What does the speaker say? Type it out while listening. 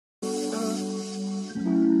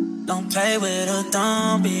Don't play with her,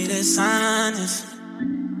 don't be dishonest.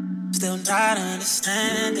 Still try to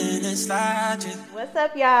understand in this logic. What's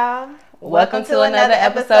up, y'all? Welcome to another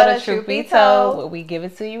episode of Truth Be Told, where we give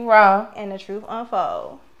it to you raw and the truth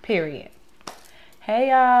unfold. Period. Hey,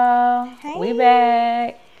 y'all. Hey. We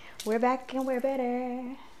back. We're back and we're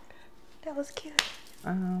better. That was cute.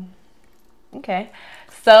 Okay.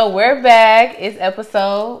 So we're back. It's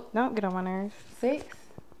episode Don't get on my nerves. 6.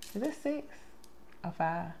 Is it 6 or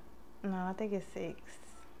 5? No, I think it's 6.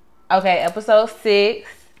 Okay, episode 6.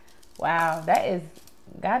 Wow,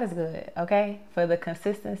 God is good. Okay, for the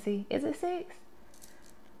consistency. Is it 6?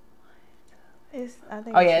 It's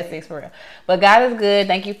 6 for real. But God is good.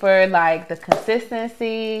 Thank you for the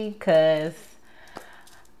consistency, because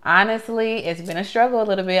honestly, it's been a struggle a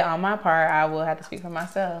little bit on my part. I will have to speak for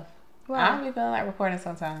myself. Wow. I don't be feeling like recording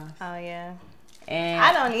sometimes. Oh yeah. And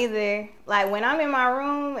I don't either. Like when I'm in my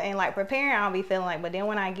room and preparing, I don't be feeling but then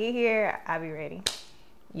when I get here, I be ready.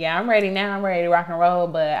 Yeah, I'm ready now. I'm ready to rock and roll,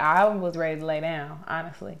 but I was ready to lay down,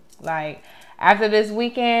 honestly. After this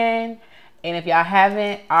weekend, and if y'all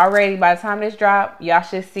haven't already, by the time this drop, y'all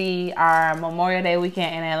should see our Memorial Day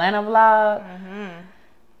weekend in Atlanta vlog. Mm-hmm.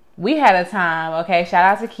 We had a time, okay? Shout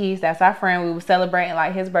out to Keith. That's our friend. We were celebrating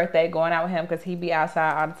his birthday, going out with him because he be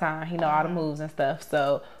outside all the time. He know all the moves and stuff.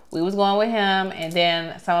 So we was going with him, and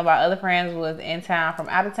then some of our other friends was in town from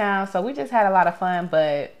out of town. So we just had a lot of fun,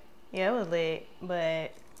 but yeah, it was lit,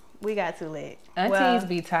 but we got too lit. Aunties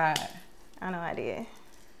be tired. I know I did.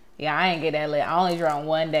 Yeah, I ain't get that lit. I only drunk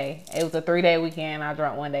one day. It was a 3-day weekend. I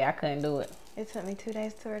drunk one day. I couldn't do it. It took me 2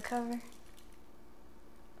 days to recover.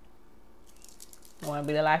 Want to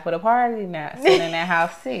be the life of the party now? Sitting in that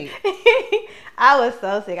house sick. I was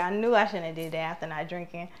so sick. I knew I shouldn't have did that after not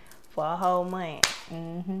drinking for a whole month.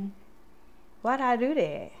 Mm-hmm. Why'd I do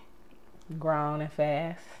that? Grown and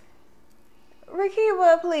fast.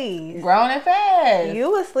 Rakeba, please. Grown and fast.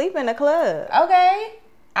 You was asleep in the club. Okay.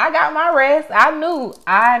 I got my rest. I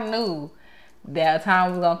knew that a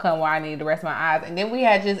time was going to come where I needed to rest my eyes. And then we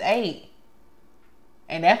had just ate.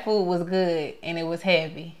 And that food was good, and it was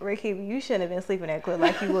heavy. Rakeba, you shouldn't have been sleeping in that club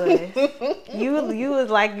like you was. you was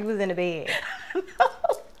like you was in the bed.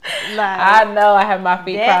 I know I have my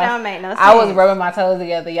feet crossed. That don't make no sense. I was rubbing my toes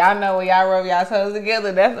together. Y'all know when y'all rub y'all toes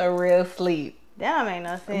together, that's a real sleep. That don't make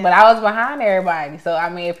no sense. But I was behind everybody. So,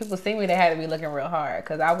 if people see me, they had to be looking real hard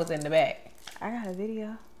because I was in the back. I got a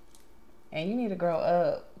video. And you need to grow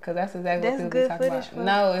up. Because that's exactly what people good be talking footage about.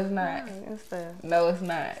 No, it's not. No, it's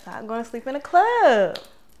not. Stop going to sleep in the club.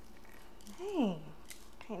 Dang.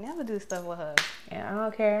 Can't never do stuff with her. And I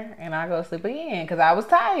don't care. And I go to sleep again because I was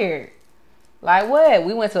tired. Like what?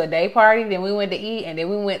 We went to a day party, then we went to eat, and then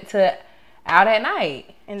we went to out at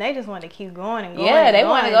night. And they just wanted to keep going and going. Yeah, they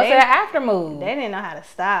wanted to go to the after move. They didn't know how to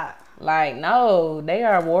stop. No, they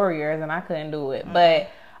are warriors, and I couldn't do it. Mm-hmm. But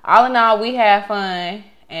all in all, we had fun.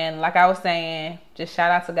 And like I was saying, just shout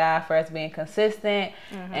out to God for us being consistent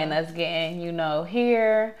and us getting,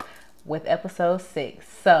 here with episode 6.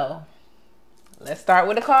 So let's start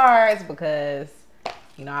with the cards because,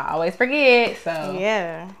 I always forget. So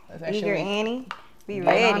yeah, Eager Annie, be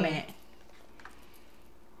ready.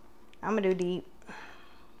 I'm gonna do deep.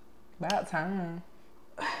 About time,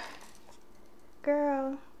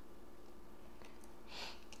 girl.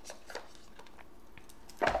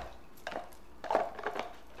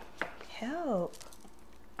 Help.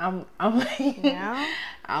 I'm letting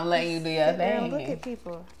you do your thing. Look at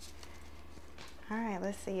people. All right,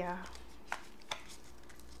 let's see y'all.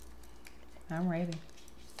 I'm ready.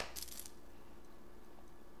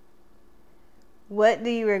 What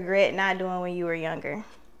do you regret not doing when you were younger?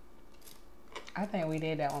 I think we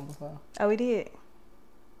did that one before. Oh, we did?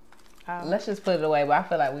 Oh. Let's just put it away, but I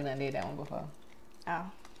feel like we done did that one before.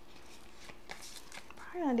 Oh.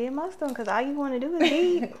 Probably done did most of them because all you want to do is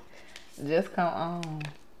eat. Just come on.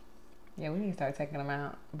 Yeah, we need to start taking them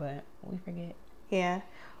out, but we forget. Yeah.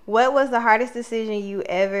 What was the hardest decision you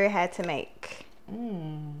ever had to make?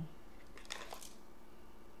 Hardest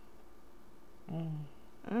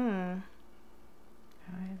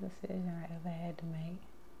decision I ever had to make.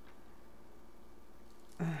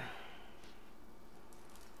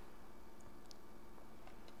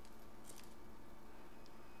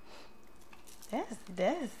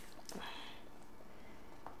 That's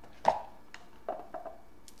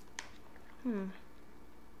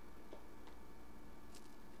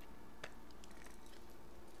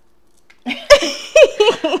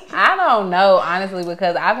I don't know, honestly,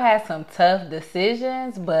 because I've had some tough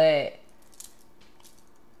decisions, but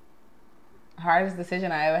hardest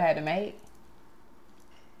decision I ever had to make?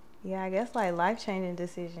 Yeah, I guess like life-changing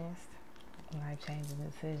decisions. Life-changing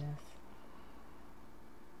decisions.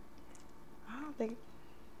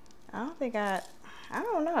 I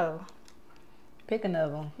don't know. Pick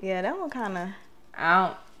another one. Yeah, that one kind of.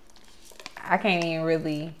 I can't even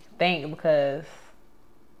really think because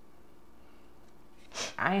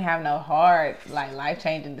I ain't have no hard like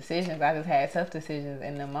life-changing decisions. I just had tough decisions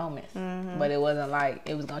in the moments, but it wasn't like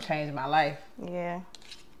it was gonna change my life. Yeah.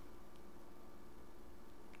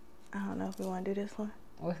 I don't know if we want to do this one.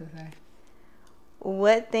 What's it say?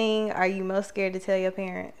 What thing are you most scared to tell your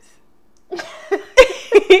parents?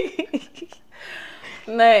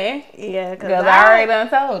 Nothing. Yeah, because I already done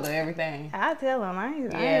told her everything. I tell them I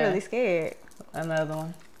ain't really scared. Another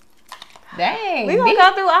one. Dang. We gonna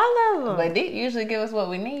go through all of them. But they usually give us what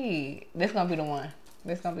we need. This gonna be the one.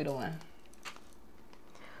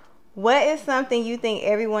 What is something you think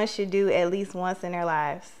everyone should do at least once in their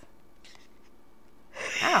lives?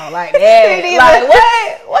 I don't like that. Like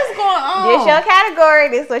what? What's going on? This your category.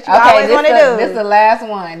 This what you always want to do. This the last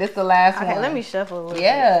one. Okay, let me shuffle a little bit.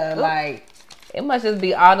 Yeah, like it must just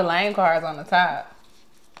be all the lame cards on the top.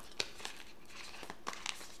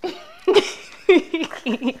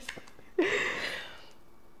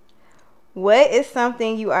 What is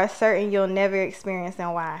something you are certain you'll never experience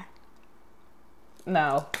and why?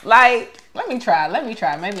 No. Like, let me try.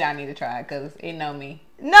 Maybe I need to try because it know me.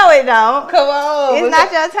 No, it don't. Come on. It's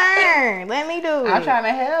not your turn. Let me do it. I'm trying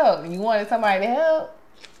to help. You wanted somebody to help?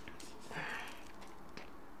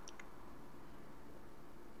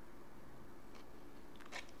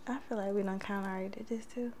 I feel like we done kind of already did this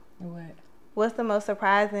too. What? What's the most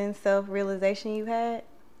surprising self-realization you've had?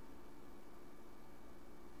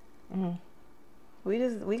 We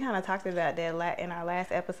kind of talked about that in our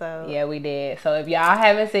last episode. Yeah, we did. So if y'all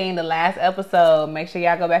haven't seen the last episode, make sure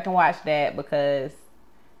y'all go back and watch that because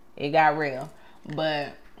it got real.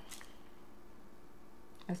 But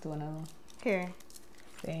let's do another one. Here.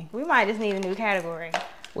 See. We might just need a new category.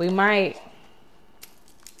 We might.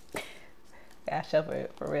 Gotta shuffle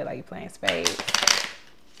it for real like you playing spades.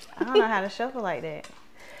 I don't know how to shuffle like that.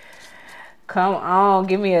 Come on,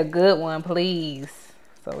 give me a good one, please.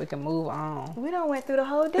 So we can move on. We done went through the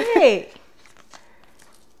whole deck.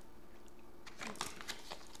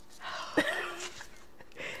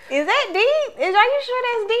 Is that deep? Are you sure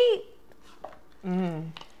that's deep?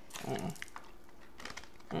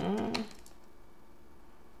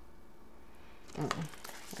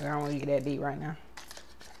 I don't want to get that deep right now.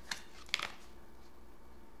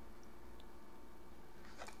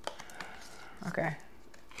 Okay.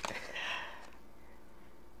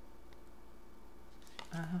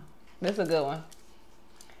 This is a good one.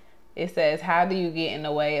 It says, how do you get in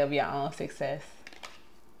the way of your own success?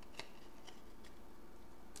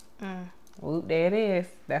 Whoop, there it is.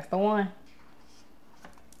 That's the one.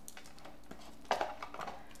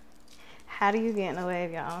 How do you get in the way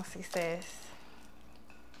of your own success?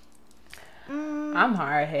 I'm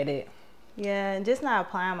hard-headed. Yeah, just not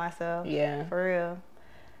applying myself. Yeah. For real.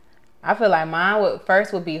 I feel like mine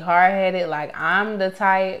would be hard-headed. Like, I'm the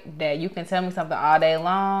type that you can tell me something all day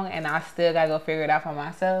long and I still gotta go figure it out for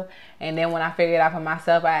myself. And then when I figure it out for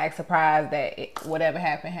myself, I act surprised that whatever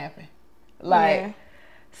happened. Like, yeah.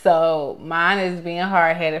 So mine is being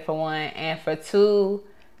hard-headed for one. And for two,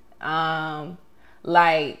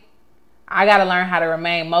 like, I gotta learn how to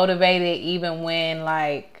remain motivated even when,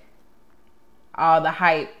 like, all the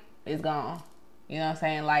hype is gone. You know what I'm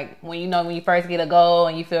saying? Like, when you first get a goal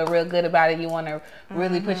and you feel real good about it, you want to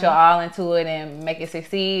really put your all into it and make it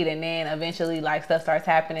succeed. And then eventually, like, stuff starts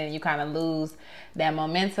happening and you kind of lose that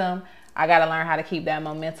momentum. I got to learn how to keep that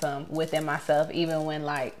momentum within myself, even when,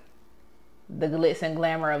 like, the glitz and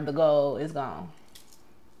glamour of the goal is gone.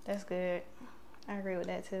 That's good. I agree with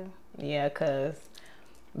that, too. Yeah, because,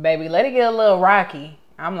 baby, let it get a little rocky.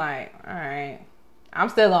 I'm like, all right. I'm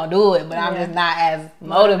still gonna do it, but I'm just not as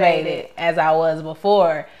motivated as I was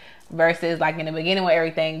before. Versus like in the beginning when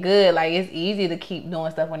everything good, like it's easy to keep doing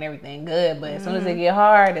stuff when everything good, but as soon as it get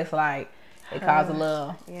hard, it's like it causes a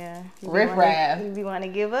little riff-raff. You be wanting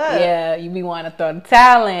to give up. Yeah, you be wanting to throw the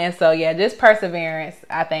towel in. So yeah, just perseverance.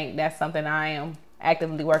 I think that's something I am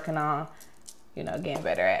actively working on, getting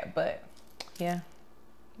better at. But yeah,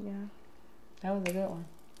 that was a good one.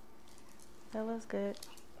 That was good.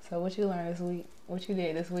 So what you learned this week? What you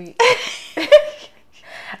did this week?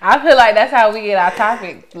 I feel like that's how we get our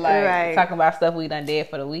topics, like talking about stuff we done did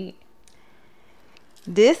for the week.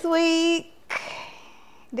 This week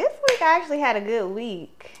I actually had a good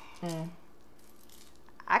week.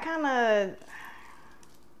 I kind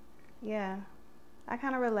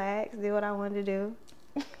of relaxed, did what I wanted to do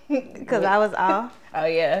because I was off. Oh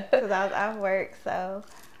yeah, because I was off work. So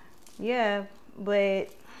yeah, but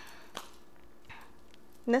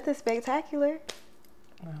nothing spectacular.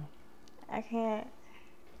 Wow. I can't.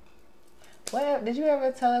 What did you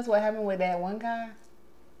ever tell us what happened with that one guy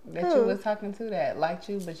that you Who? was talking to that liked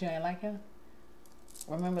you but you ain't like him?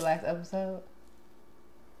 Remember last episode?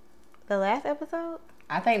 The last episode?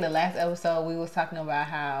 I think the last episode we was talking about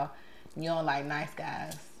how you don't like nice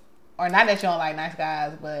guys. Or not that you don't like nice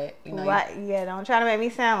guys, but you know. What? Yeah, don't try to make me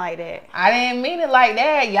sound like that. I didn't mean it like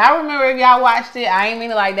that. Y'all remember if y'all watched it? I ain't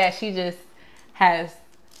mean it like that. She just has,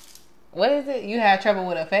 what is it? You have trouble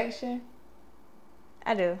with affection?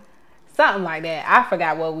 I do. Something like that. I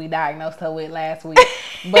forgot what we diagnosed her with last week.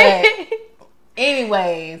 But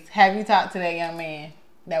anyways, have you talked to that young man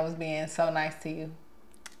that was being so nice to you?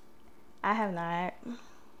 I have not.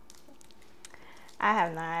 I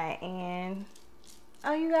have not. And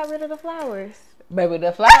oh, you got rid of the flowers. Baby,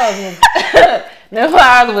 the flowers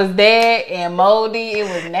was dead and moldy. It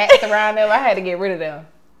was gnats around them. I had to get rid of them.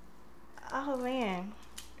 Oh man.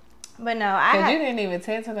 But no, you didn't even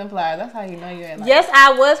tend to them flowers. That's how you know you ain't like. Yes,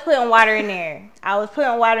 I was putting water in there. I was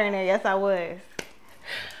putting water in there. Yes, I was.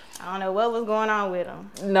 I don't know what was going on with them.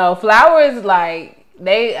 No, flowers, like,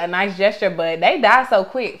 they a nice gesture, but they die so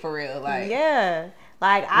quick for real. Like, yeah.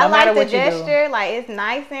 Like, I like the gesture. Like, it's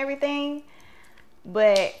nice and everything.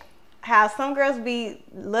 But how some girls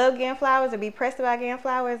love getting flowers or be pressed about getting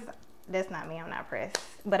flowers, that's not me. I'm not pressed.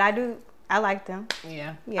 But I like them.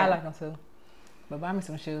 Yeah. I like them too. But buy me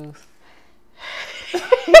some shoes.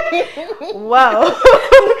 Whoa.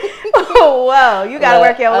 Whoa. You got to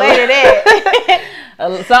work your way to that.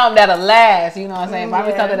 Something that'll last, you know what I'm saying? Buy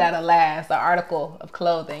me something that'll last. An article of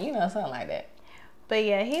clothing, you know, something like that. But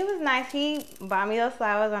yeah, he was nice. He bought me those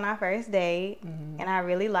flowers on our first date. And I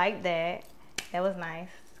really liked that. That was nice.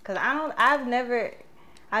 Because I've never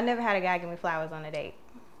had a guy give me flowers on a date.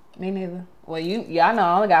 Me neither. Well, y'all know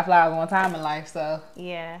I only got flowers one time in life, so.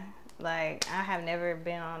 Yeah. Like, I have never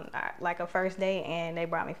been on, like, a first date and they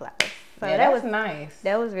brought me flowers. So yeah, that was nice.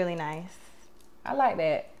 That was really nice. I like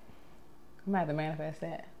that. I'm going to have to manifest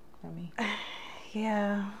that for me.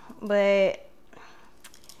 Yeah. But,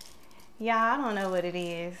 yeah, I don't know what it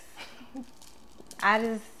is. I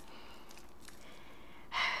don't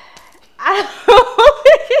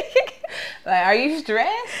Like, are you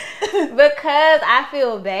stressed? Because I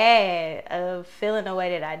feel bad of feeling the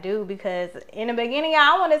way that I do. Because in the beginning,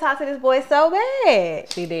 I wanted to talk to this boy so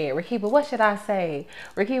bad. She did. Rakeba, what should I say?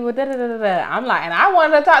 Rakeba, da da da da da. I'm like, and I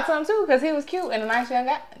wanted to talk to him too because he was cute and a nice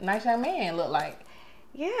young man looked like.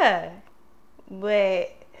 Yeah,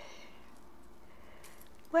 but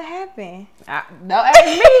what happened? Don't ask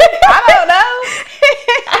me. I don't know.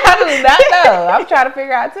 I do not know. I'm trying to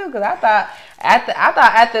figure out too because I thought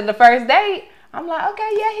after the first date, I'm like, okay,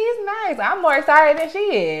 yeah, he's nice. I'm more excited than she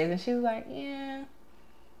is, and she was like, yeah.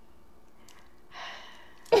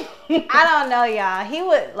 I don't know, y'all. He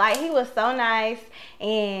was so nice,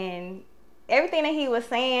 and everything that he was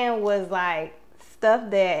saying was like stuff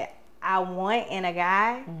that I want in a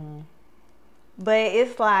guy. Mm-hmm. But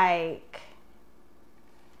it's like,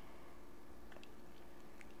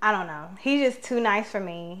 I don't know. He's just too nice for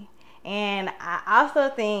me. And I also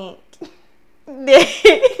think that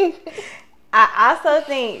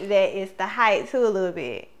it's the height too a little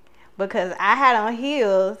bit. Because I had on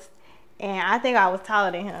heels and I think I was taller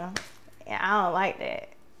than him. And I don't like that.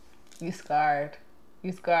 You scarred.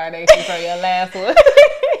 You scarred actually from your last one.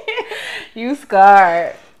 You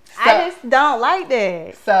scarred. So, I just don't like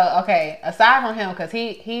that. So, okay, aside from him, because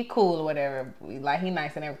he cool or whatever, like he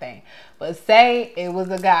nice and everything. But say it was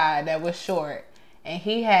a guy that was short and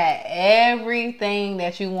he had everything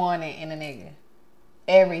that you wanted in a nigga.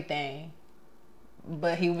 Everything.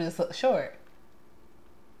 But he was just short.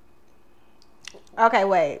 Okay,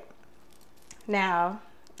 wait. Now,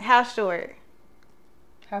 how short?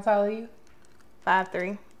 How tall are you?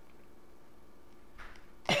 5'3".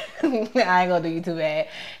 I ain't gonna do you too bad.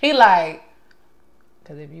 He like,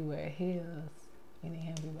 cause if you wear heels, you need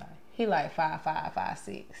him to be like, he like 5'5",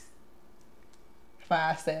 5'6",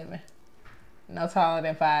 5'7". No taller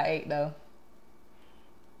than 5'8" though.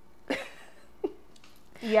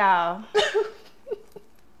 Y'all.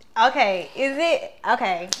 Okay, is it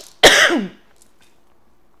okay?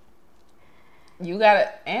 You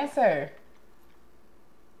gotta answer.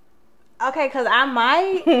 Okay, cause I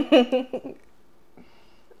might.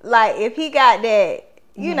 Like, if he got that,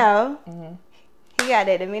 you know, he got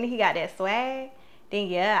that, the minute he got that swag, then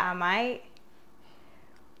yeah, I might.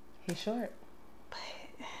 He's short. But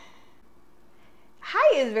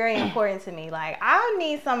height is very important to me. Like, I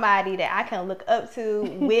need somebody that I can look up to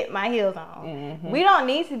with my heels on. Mm-hmm. We don't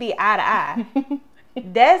need to be eye to eye.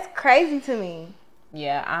 That's crazy to me.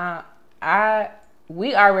 Yeah,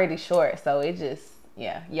 we already short, so it just,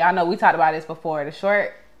 yeah. Y'all know we talked about this before. The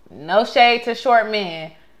short No shade to short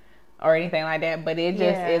men or anything like that, but it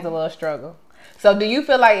just is a little struggle. So do you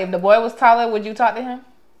feel like if the boy was taller, would you talk to him?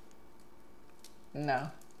 No.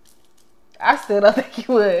 I still don't think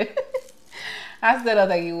you would. I still don't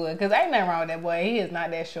think you would. Because ain't nothing wrong with that boy. He is not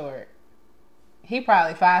that short. He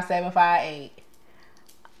probably 5'7", 5'8".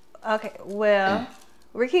 Okay, well,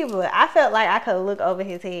 Rakeba, I felt like I could look over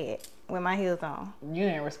his head with my heels on. You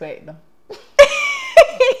didn't respect them.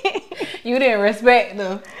 You didn't respect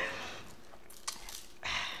them.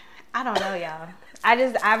 I don't know, y'all.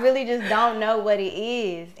 I really just don't know what it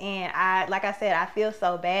is. And like I said, I feel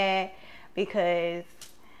so bad because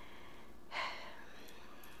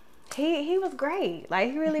he was great.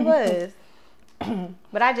 Like, he really was.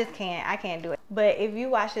 But I can't do it. But if you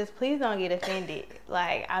watch this, please don't get offended.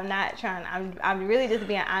 Like, I'm really just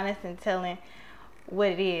being honest and telling what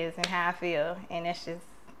it is and how I feel. And that's just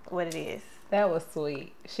what it is. That was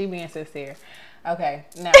sweet. She being sincere. Okay,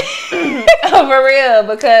 now for real,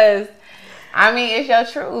 because I mean, it's your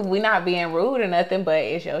truth. We not being rude or nothing, but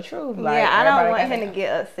it's your truth. Like, yeah, I don't want him to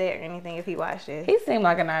get upset or anything if he watched this. He seemed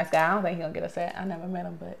like a nice guy. I don't think he'll get upset. I never met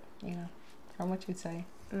him, but you know, from what you say.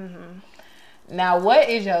 Now, what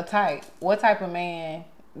is your type? What type of man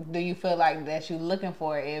do you feel like that you looking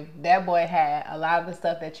for if that boy had a lot of the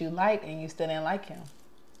stuff that you like and you still didn't like him?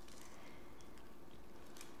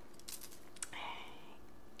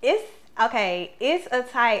 It's a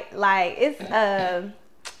type, like, it's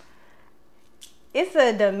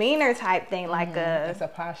a demeanor type thing, like it's a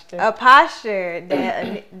posture. A posture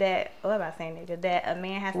that what am I saying, nigga? That a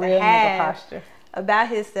man has Real to have posture about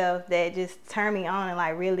himself that just turn me on and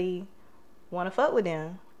like really want to fuck with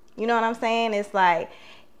him. You know what I'm saying? It's like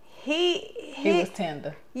he was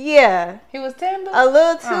tender. Yeah, he was tender. A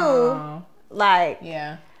little too, like,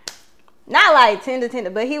 yeah, not like tender,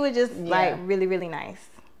 but he was just like really, really nice.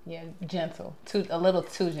 Yeah, gentle. A little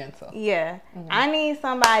too gentle. Yeah. I need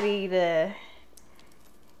somebody to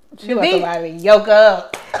somebody to yoke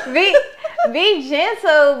up. Be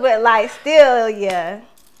gentle, but like still,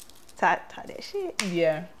 talk that shit.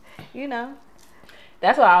 Yeah. You know.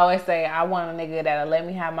 That's why I always say I want a nigga that'll let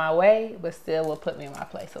me have my way, but still will put me in my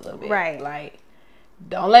place a little bit. Right. Like,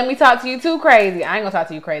 don't let me talk to you too crazy. I ain't gonna talk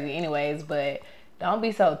to you crazy anyways, but don't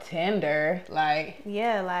be so tender. Like,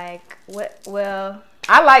 yeah, like what? Well,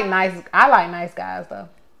 I like nice guys though.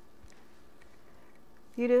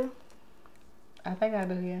 You do? I think I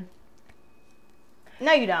do, yeah.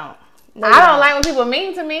 No, you don't. No, I don't like when people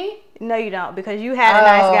mean to me. No, you don't, because you had a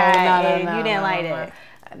nice guy and you didn't like that.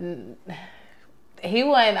 He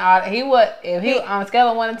wasn't. If he on a scale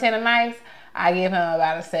of 1 to 10 of nice, I give him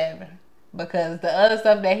about a 7 because the other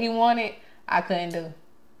stuff that he wanted, I couldn't do.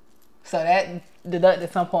 So that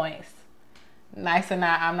deducted some points. Nice or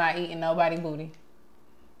not, I'm not eating nobody booty.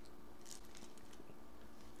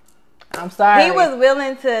 I'm sorry. He was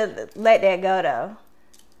willing to let that go though.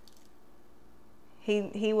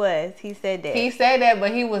 He was. He said that. He said that,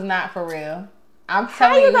 but he was not for real. I'm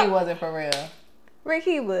telling you, he wasn't for real.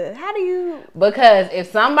 Rakeba, how do you? Because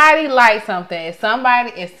if somebody likes something, if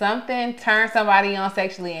something turns somebody on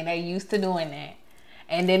sexually and they used to doing that,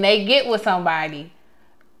 and then they get with somebody,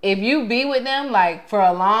 if you be with them like for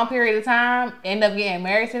a long period of time, end up getting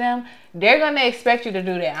married to them, they're gonna expect you to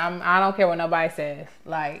do that. I don't care what nobody says.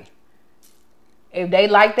 Like, if they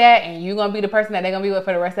like that and you're gonna be the person that they're gonna be with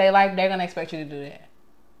for the rest of their life, they're gonna expect you to do that.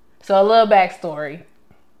 So a little backstory.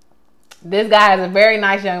 This guy is a very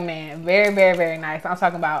nice young man. Very, very, very nice. I'm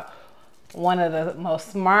talking about one of the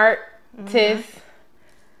most smartest,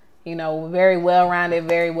 you know, very well-rounded,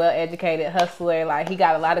 very well-educated hustler. Like, he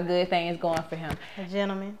got a lot of good things going for him. A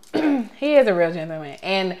gentleman. He is a real gentleman.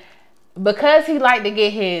 And because he liked to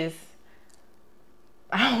get his,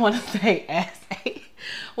 I don't want to say ass ate.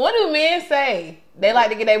 What do men say? They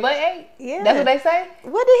like to get their butt ate? Yeah. That's what they say?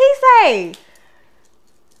 What did he say?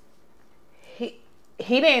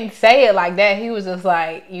 He didn't say it like that. He was just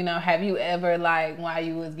like, you know, have you ever, like, while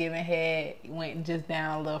you was giving head, went just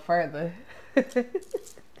down a little further?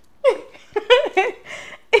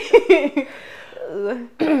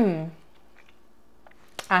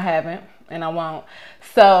 I haven't, and I won't.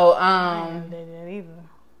 So,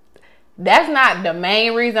 that's not the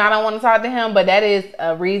main reason I don't want to talk to him, but that is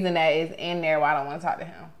a reason that is in there why I don't want to talk to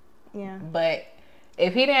him. Yeah. But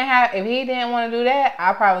if he didn't want to do that,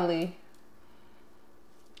 I probably,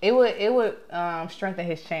 it would strengthen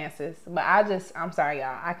his chances. But I'm sorry,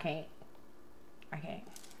 y'all. I can't.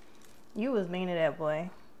 You was mean to that boy.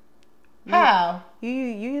 How? You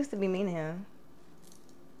used to be mean to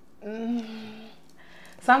him.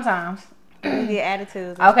 Sometimes. The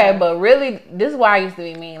attitudes. Okay, but really, this is why I used to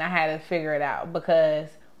be mean. I had to figure it out because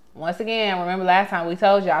once again, remember last time we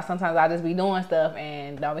told y'all sometimes I just be doing stuff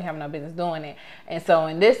and don't be having no business doing it. And so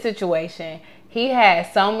in this situation, he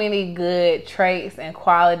had so many good traits and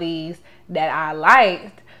qualities that I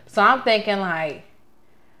liked. So I'm thinking like,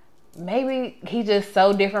 maybe he just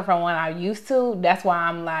so different from what I'm used to. That's why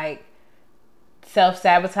I'm like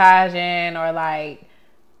self-sabotaging or like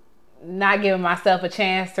not giving myself a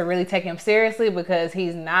chance to really take him seriously because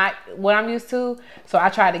he's not what I'm used to. So I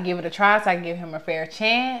tried to give it a try so I could give him a fair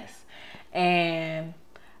chance. And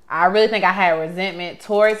I really think I had resentment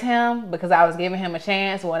towards him because I was giving him a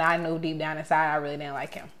chance when I knew deep down inside I really didn't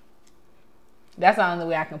like him. That's the only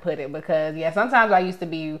way I can put it because, yeah, sometimes I used to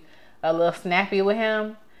be a little snappy with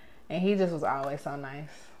him and he just was always so nice.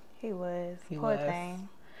 He was. Poor thing.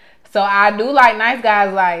 So I do like nice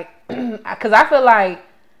guys, like, because I feel like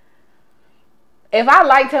if I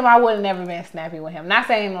liked him, I would have never been snappy with him. Not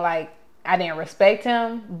saying like I didn't respect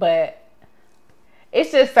him, but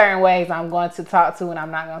it's just certain ways I'm going to talk to and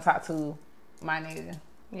I'm not going to talk to my nigga.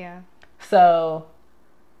 Yeah. So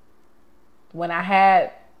when I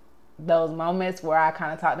had those moments where I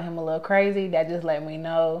kind of talked to him a little crazy, that just let me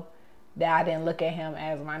know that I didn't look at him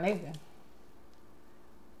as my nigga.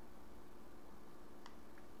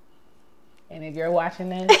 And if you're watching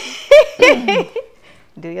this,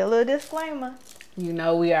 do your little disclaimer. You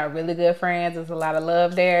know we are really good friends. There's a lot of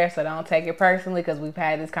love there, so don't take it personally because we've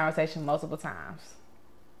had this conversation multiple times.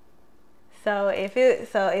 So if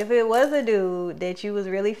it was a dude that you was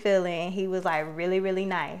really feeling, he was like really, really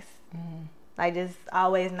nice, like just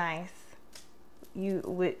always nice, you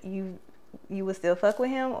would still fuck with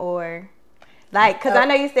him, or like, because I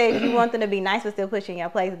know you said you want them to be nice but still put you in your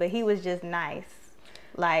place, but he was just nice,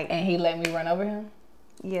 like, and he let me run over him.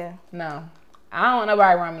 Yeah. No, I don't want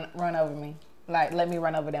nobody run over me. Like, let me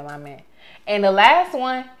run over them, I meant. And the last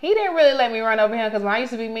one, he didn't really let me run over him because when I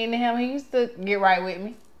used to be mean to him, he used to get right with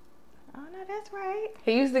me. Oh, no, that's right.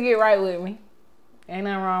 He used to get right with me. Ain't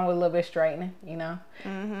nothing wrong with a little bit straightening, you know.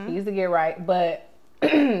 He used to get right. But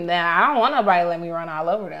now I don't want nobody to let me run all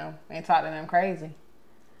over them and talk to them crazy.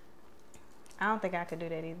 I don't think I could do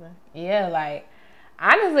that either. Yeah, like,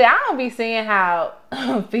 honestly, I don't be seeing how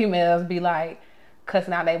females be like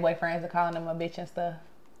cussing out their boyfriends and calling them a bitch and stuff.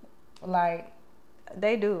 Like,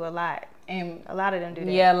 they do a lot, and a lot of them do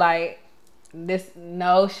that. Yeah, like, this,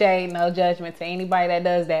 no shade, no judgment to anybody that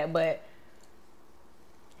does that, but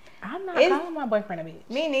I'm not calling my boyfriend a bitch.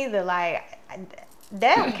 Me neither. Like,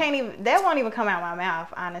 that won't even come out my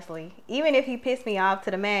mouth, honestly. Even if he pissed me off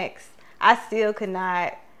to the max, I still could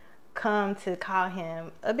not come to call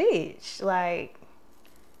him a bitch. Like,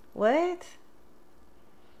 what?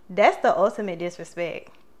 That's the ultimate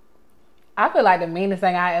disrespect. I feel like the meanest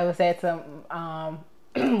thing I ever said to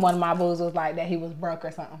one of my boos was like that he was broke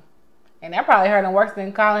or something. And that probably hurt him worse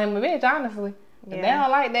than calling him a bitch, honestly. Yeah. They don't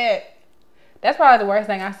like that. That's probably the worst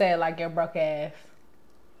thing I said, like, your broke ass.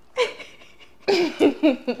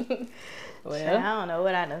 Well, I don't know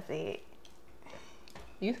what I done said.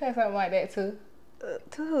 You said something like that too.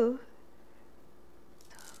 To who?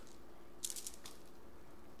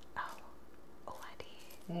 Oh, I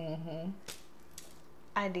did.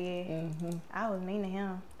 I did. I was mean to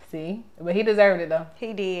him. See? But he deserved it, though.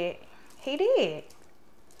 He did. He did.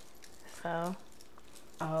 So.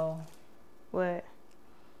 Oh. What?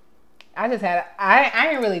 I just had, I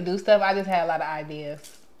didn't really do stuff. I just had a lot of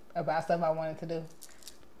ideas about stuff I wanted to do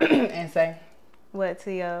and say. What,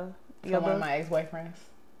 to your one of my ex-boyfriends.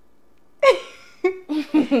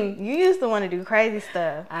 You used to want to do crazy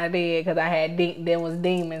stuff. I did, because I had, there was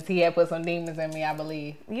demons. He had put some demons in me, I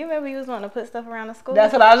believe. You remember you was wanting to put stuff around the school?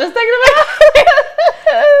 That's what I was just thinking about.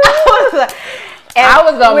 I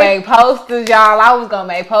was going to make posters, y'all. I was going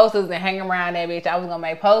to make posters and hang around that bitch. I was going to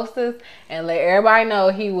make posters and let everybody know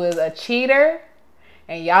he was a cheater.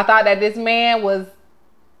 And y'all thought that this man was,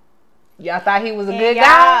 y'all thought he was a good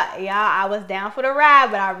guy? Y'all, I was down for the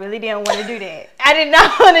ride, but I really didn't want to do that. I did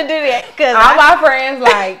not want to do that. Cause all my friends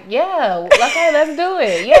like, yeah, okay, let's do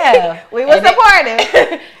it. Yeah. We were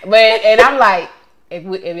supportive. And I'm like, if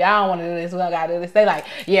y'all don't want to do this, we don't got to do this. They like,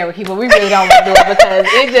 yeah, Rakeba, we really don't want to do it because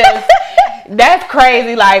it just, that's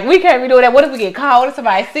crazy. Like, we can't be doing that. What if we get caught? What if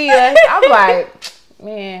somebody see us? I'm like,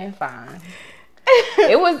 man, fine.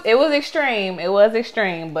 It was extreme. It was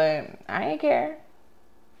extreme, but I ain't care.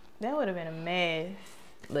 That would have been a mess.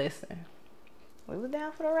 Listen. We was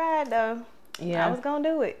down for the ride, though. Yeah. I was going to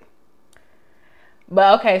do it.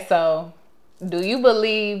 But, okay, so, do you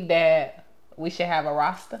believe that we should have a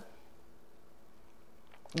roster?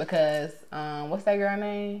 Because, what's that girl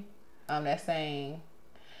name? That saying,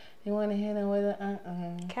 you want to hit him with a,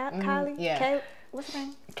 Callie? Yeah. What's her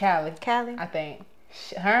name? Callie. Callie. I think.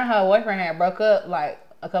 Her and her boyfriend had broke up, like,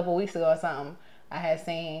 a couple weeks ago or something I had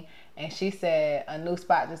seen, and she said a new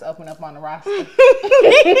spot just opened up on the roster.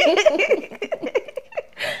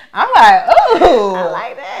 I'm like, ooh. I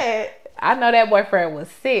like that. I know that boyfriend was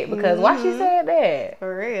sick because why she said that?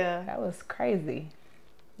 For real. That was crazy.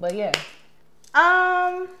 But yeah.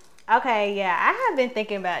 Okay, yeah, I have been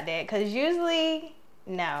thinking about that because usually,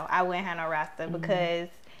 no, I wouldn't have no roster because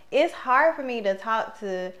it's hard for me to talk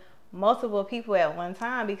to multiple people at one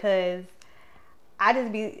time because I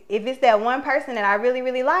just be, if it's that one person that I really,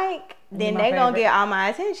 really like, then they gonna get all my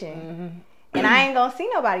attention. And I ain't gonna see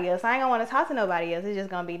nobody else. I ain't gonna want to talk to nobody else. It's just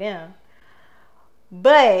gonna be them.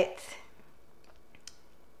 But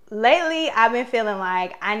lately, I've been feeling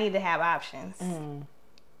like I need to have options.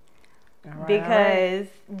 Because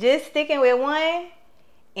just sticking with one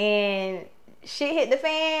and shit hit the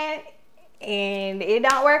fan and it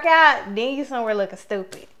don't work out, then you somewhere looking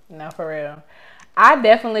stupid. No, for real. I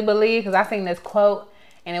definitely believe, because I seen this quote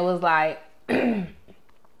and it was like,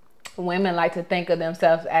 women like to think of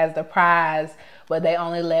themselves as the prize, but they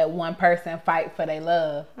only let one person fight for their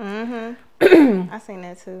love. I seen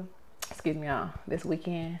that too. Excuse me, y'all. This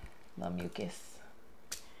weekend, little mucus.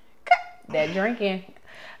 That drinking.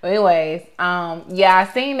 But anyways, yeah, I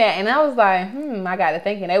seen that and I was like, I got to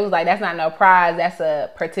thinking. They was like, that's not no prize, that's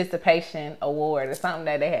a participation award or something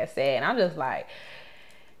that they had said. And I'm just like,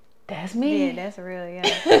 that's me. Yeah, that's real, yeah.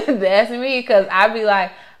 That's me, because I be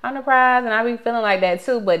like, I'm the prize, and I be feeling like that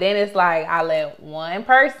too. But then it's like, I let one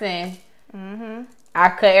person, I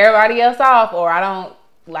cut everybody else off, or I don't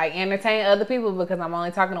like entertain other people because I'm only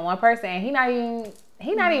talking to one person, and he not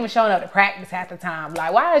even showing up to practice half the time.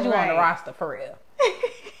 Like, why is you on the roster for real?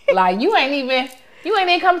 Like, you ain't even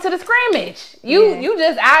coming to the scrimmage. You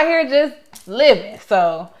just out here just living.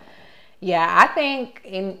 So yeah, I think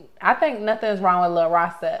nothing's wrong with a little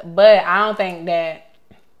roster, but I don't think that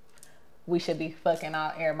we should be fucking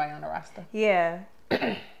everybody on the roster. Yeah.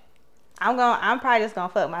 I'm probably just gonna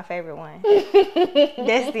fuck my favorite one.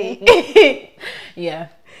 That's it. Yeah.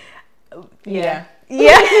 Yeah.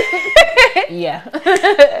 Yeah.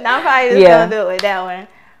 I'm probably just gonna do it with that one.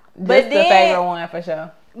 But the favorite one for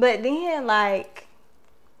sure. But then, like,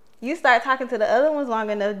 you start talking to the other ones long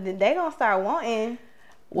enough, they gonna start wanting.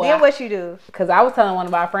 Then what you do? Because I was telling one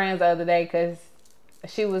of our friends the other day, because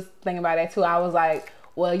she was thinking about that too. I was like,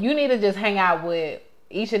 well, you need to just hang out with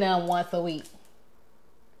each of them once a week.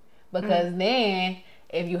 Because then,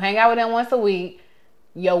 if you hang out with them once a week,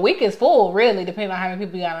 your week is full, really, depending on how many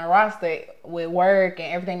people you got on the roster with work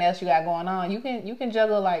and everything else you got going on. You can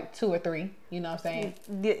juggle like 2 or 3. You know what I'm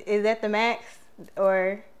saying? Is that the max?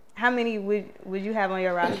 Or how many would you have on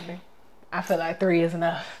your roster? I feel like 3 is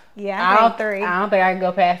enough. Yeah, I think 3. I don't think I can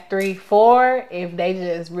go past 3, 4 if they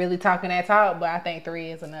just really talking that talk. But I think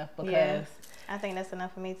 3 is enough because I think that's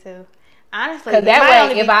enough for me too. Honestly, because that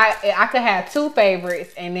way, if I could have 2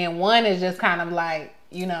 favorites and then one is just kind of like,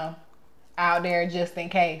 you know, out there just in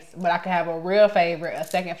case. But I could have a real favorite, a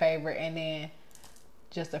second favorite, and then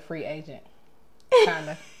just a free agent, kind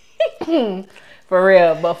of. For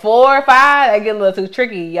real. But 4 or 5, they get a little too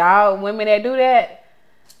tricky. Y'all women that do that,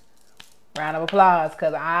 round of applause,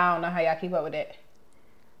 because I don't know how y'all keep up with that.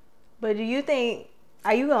 But do you think,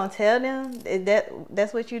 are you going to tell them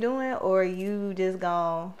that's what you're doing, or you just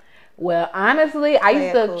going to... Well, honestly, I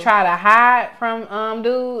used to try to hide from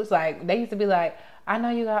dudes. Like, they used to be like, I know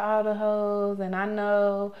you got all the hoes, and I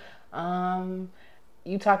know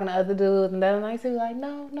you talking to other dudes. And then I used to be like,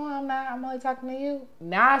 no, I'm not. I'm only talking to you.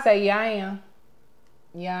 Now I say, yeah, I am.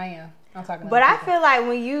 Yeah, I am. I'm talking to But I people. feel like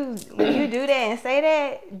when you do that and say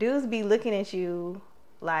that, dudes be looking at you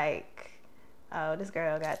like, oh, this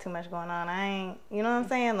girl got too much going on. I ain't, you know what I'm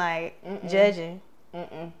saying? Like, judging.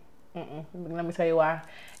 Let me tell you why.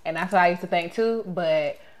 And that's what I used to think too.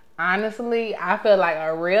 But honestly, I feel like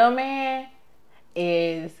a real man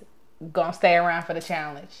is gonna stay around for the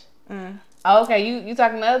challenge. Okay, you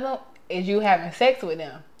talking to other, is you having sex with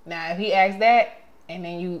them? Now, if he asks that, and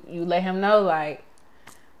then you let him know, like,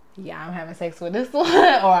 yeah, I'm having sex with this one,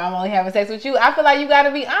 or I'm only having sex with you, I feel like you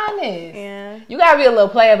gotta be honest. Yeah. You gotta be a little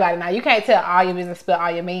player about it. Now, you can't tell all your business, spill all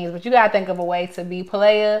your beans, but you gotta think of a way to be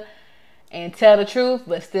player and tell the truth,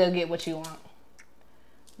 but still get what you want.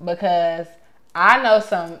 Because I know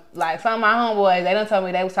some of my homeboys, they done told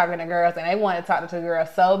me they was talking to girls and they wanted to talk to 2 girls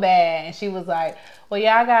so bad. And she was like, well,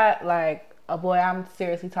 yeah, I got like a boy I'm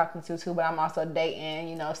seriously talking to too, but I'm also dating,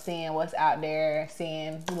 you know, seeing what's out there,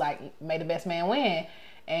 seeing who like made the best man win.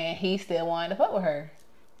 And he still wanted to fuck with her.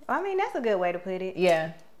 I mean, that's a good way to put it.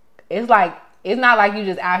 Yeah. It's like, it's not like you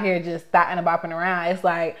just out here just thotting and bopping around. It's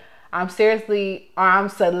like, I'm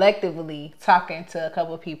selectively talking to a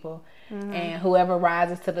couple of people. And whoever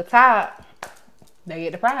rises to the top, They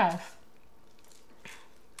get the prize.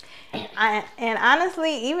 And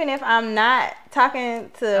honestly, even if I'm not talking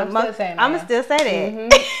to, I'm gonna still say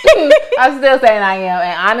that. Mm-hmm. I'm still saying I am.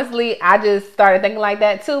 And honestly, I just started thinking like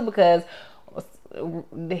that too, because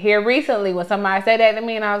here recently when somebody said that to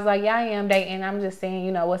me and I was like, yeah, I am dating. I'm just seeing,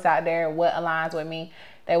 you know, what's out there, what aligns with me.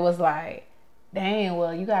 They was like, dang,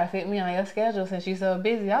 well, you gotta fit me on your schedule since you're so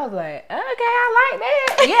busy. I was like, okay, I like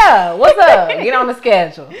that. Yeah, what's up? Get on the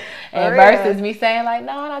schedule. And versus me saying like,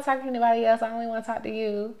 no, I'm not talking to anybody else. I only want to talk to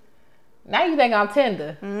you. Now you think I'm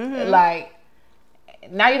tender. Mm-hmm. Like,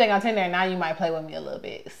 now you think I'm tender, and now you might play with me a little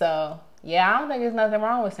bit. So, yeah, I don't think there's nothing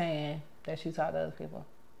wrong with saying that you talk to other people.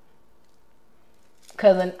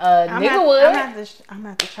 Because a nigga would. I'm going to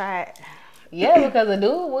have to try it. Yeah, because a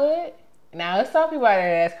dude would. Now, there's some people out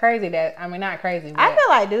there that's crazy not crazy. I feel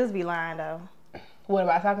like dudes be lying, though. What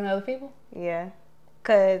about talking to other people? Yeah.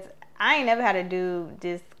 Because I ain't never had a dude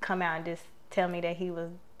just come out and just tell me that he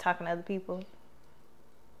was talking to other people.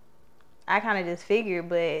 I kind of just figured,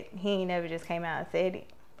 but he ain't never just came out and said it.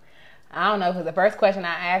 I don't know, because the first question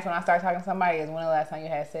I ask when I start talking to somebody is, when the last time you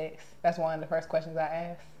had sex? That's one of the first questions I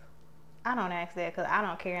ask. I don't ask that because I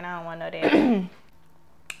don't care and I don't want to know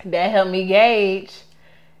that. That helped me gauge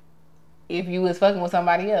if you was fucking with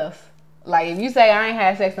somebody else. Like, if you say I ain't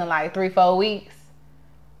had sex in like 3-4 weeks,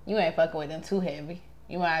 you ain't fucking with them too heavy.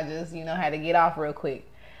 You might just, you know, had to get off real quick.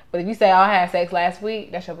 But if you say, oh, I had sex last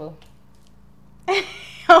week, that's your boo.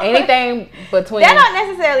 Anything between... That don't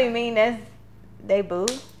necessarily mean that's they boo.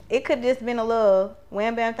 It could just been a little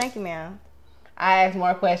wham bam thank you ma'am. I ask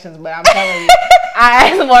more questions, but I'm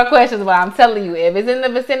telling you. If it's in the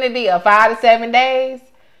vicinity of 5 to 7 days,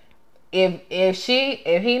 if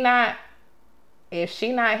she not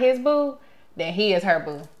his boo, then he is her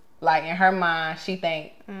boo. Like, in her mind, she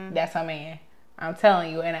think that's her man. I'm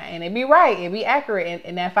telling you, and it be right, it be accurate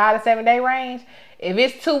in that 5 to 7 day range. If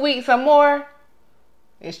it's 2 weeks or more,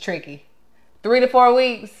 it's tricky. 3 to 4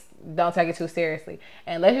 weeks, don't take it too seriously.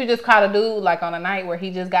 Unless you just caught a dude like on a night where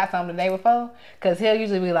he just got something the day before, because he'll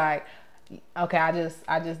usually be like, okay, I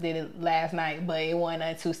just did it last night, but it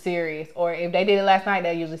wasn't too serious. Or if they did it last night,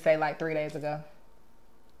 they'll usually say like 3 days ago.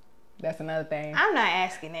 That's another thing. I'm not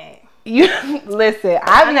asking that. You listen,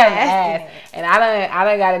 I've never asked, and I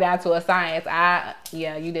done got it down to a science.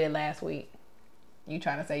 You did last week. You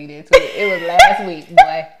trying to say you did too? It was last week,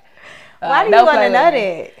 boy. Why do you want to know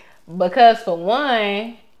that? Because for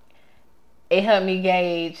one, it helped me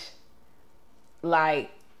gauge,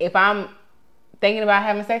 like, if I'm thinking about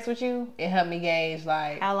having sex with you, it helped me gauge,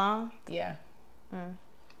 like, how long? Yeah.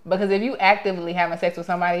 Because if you actively having sex with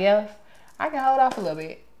somebody else, I can hold off a little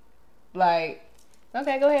bit. Like,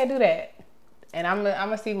 okay, go ahead, do that. And I'm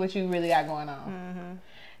gonna see what you really got going on.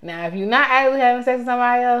 Now, if you're not actively having sex with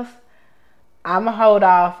somebody else, I'm gonna hold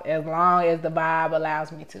off as long as the vibe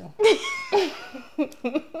allows me to.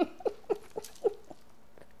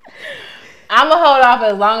 I'm gonna hold off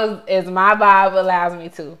as long as my vibe allows me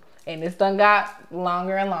to. And this done got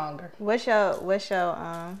longer and longer. What's your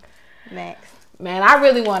max? Man, I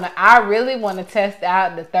really wanna test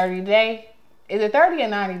out the 30-day. Is it 30 or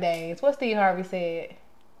 90 days? What Steve Harvey said?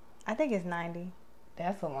 I think it's 90.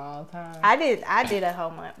 That's a long time. I did a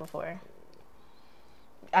whole month before.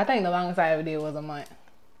 I think the longest I ever did was a month.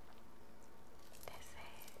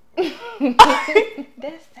 That's sad.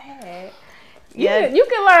 That's sad. Yeah, you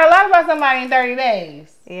can learn a lot about somebody in 30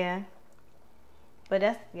 days. Yeah. But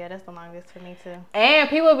that's the longest for me too. And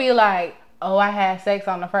people be like, oh, I had sex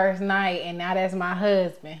on the first night and now that's my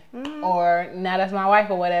husband. Or now that's my wife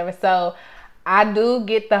or whatever. So I do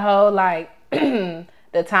get the whole, like,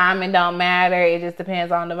 the timing don't matter. It just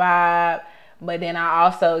depends on the vibe. But then I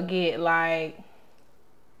also get, like,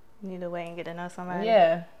 you need to wait and get to know somebody.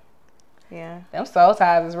 Yeah. Yeah. Them soul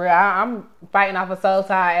ties is real. I'm fighting off a soul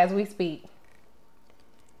tie as we speak.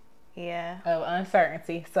 Yeah. Of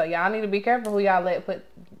uncertainty. So y'all need to be careful who y'all let put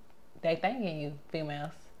they thing in you,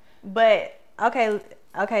 females. But, okay,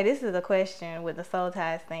 this is a question with the soul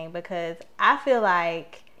ties thing, because I feel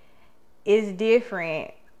like it's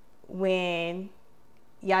different when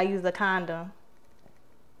y'all use a condom.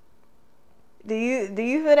 Do you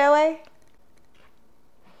feel that way?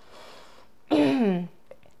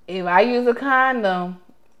 If I use a condom,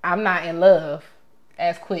 I'm not in love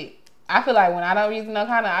as quick. I feel like when I don't use no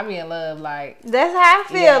condom, I be in love. Like, that's how I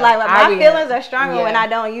feel. Yeah, like my feelings are stronger when I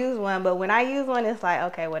don't use one. But when I use one, it's like,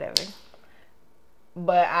 okay, whatever.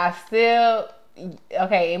 But I still,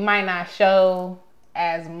 okay, it might not show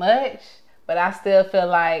as much, but I still feel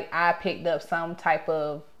like I picked up some type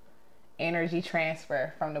of energy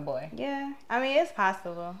transfer from the boy. Yeah, I mean, it's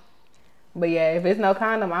possible. But yeah, if it's no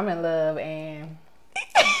condom, I'm in love, and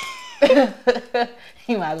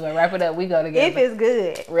You might as well wrap it up. We go together. If it's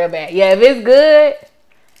good. Real bad. Yeah, if it's good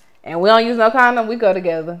and we don't use no condom, we go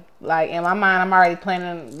together. Like, in my mind, I'm already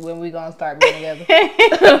planning when we gonna start being together.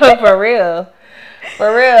 For real.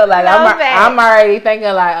 For real. Like, I'm already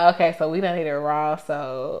thinking, like, okay, so we done hit it raw,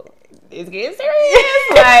 so it's getting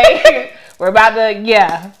serious. Like, we're about to,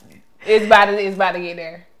 yeah. It's about to get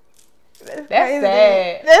there. That's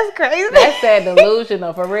sad. That's crazy. That's sad,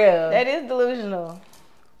 delusional, for real. That is delusional.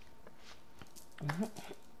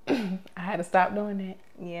 I had to stop doing that.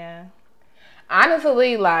 Yeah.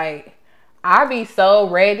 Honestly, like, I be so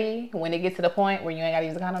ready when it gets to the point where you ain't gotta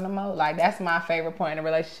use a condom no more. Like, that's my favorite point in a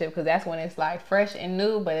relationship, because that's when it's like fresh and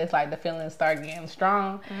new, but it's like the feelings start getting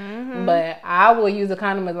strong. Mm-hmm. But I will use a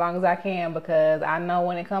condom as long as I can, because I know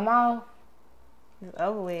when it come off, it's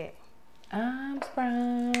over with. I'm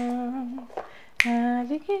sprung. How'd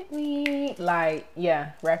you get me? Like,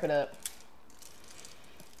 yeah, wrap it up.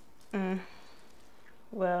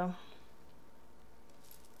 Well,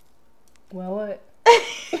 what?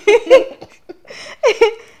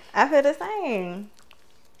 I feel the same.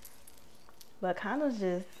 But condoms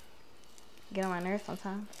just get on my nerves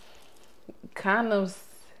sometimes. Condoms,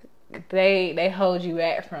 they hold you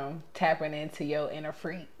back from tapping into your inner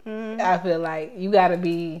freak. I feel like you gotta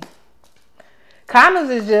be... Condoms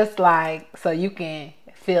is just like so you can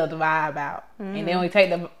feel the vibe out. And then when you take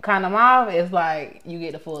the condom off, it's like you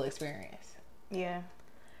get the full experience. Yeah.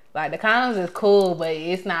 Like, the condoms is cool, but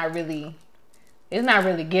it's not really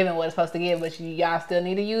giving what it's supposed to give. But y'all still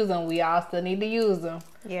need to use them. We all still need to use them.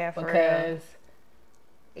 Yeah, for because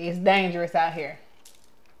real. It's dangerous out here.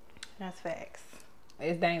 That's facts.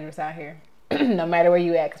 It's dangerous out here. No matter where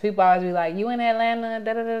you at. Because people always be like, you in Atlanta,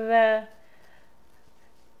 da-da-da-da.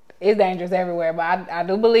 It's dangerous everywhere. But I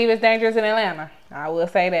do believe it's dangerous in Atlanta. I will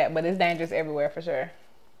say that. But it's dangerous everywhere for sure.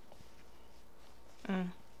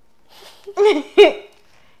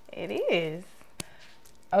 It is.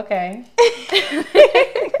 Okay.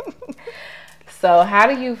 So, how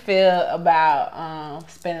do you feel about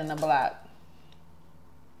spinning the block?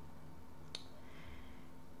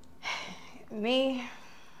 Me,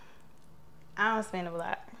 I don't spin the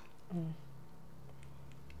block.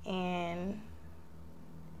 And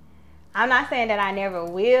I'm not saying that I never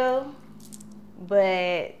will,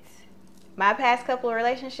 but my past couple of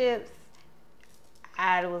relationships,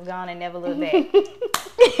 I was gone and never looked back.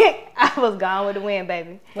 I was gone with the wind,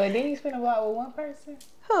 baby. But didn't you spin a block with one person?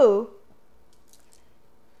 Who?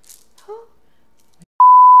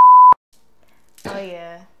 Oh,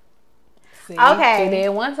 yeah. See, okay. She did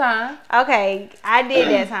one time. Okay, I did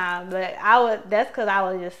that time, but that's because I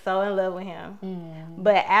was just so in love with him.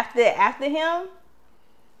 But after him,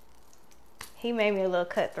 he made me a little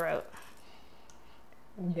cutthroat.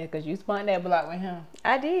 Yeah, because you spun that block with him.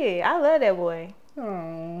 I did. I love that boy.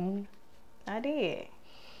 I did.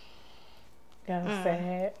 That was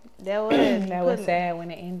sad. That was that was sad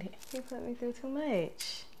when it ended. He put me through too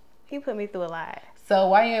much. He put me through a lot. So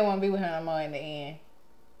why you didn't want to be with him no more in the end?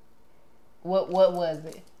 What was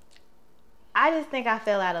it? I just think I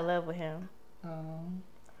fell out of love with him.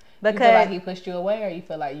 Because you feel like he pushed you away, or you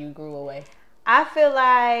feel like you grew away? I feel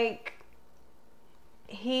like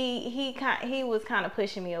he was kind of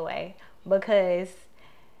pushing me away because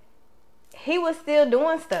he was still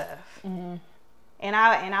doing stuff, and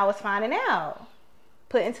I was finding out,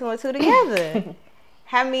 putting two and two together.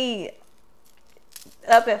 Had me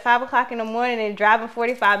up at 5 o'clock in the morning and driving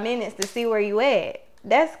 45 minutes to see where you at.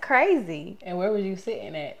 That's crazy. And where was you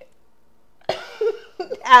sitting at?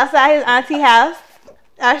 Outside his auntie house.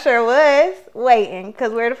 I sure was waiting,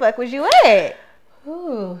 because where the fuck was you at?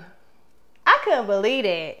 Ooh. I couldn't believe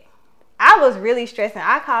it. I was really stressing.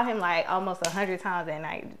 I called him like almost 100 times that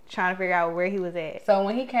night trying to figure out where he was at. So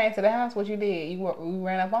when he came to the house, what you did? You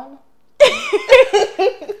ran up on him?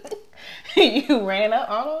 You ran up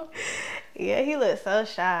on him? Yeah, he looked so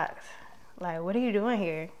shocked. Like, what are you doing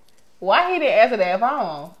here? Why he didn't answer that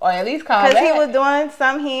phone? Or at least call back? Because he was doing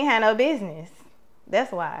something he ain't had no business.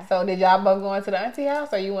 That's why. So did y'all both go into the auntie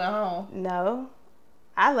house, or you went home? No.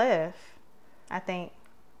 I left, I think.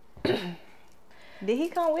 Did he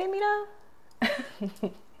come with me though?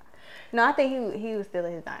 No, I think he was still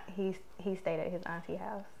at his aunt. He stayed at his auntie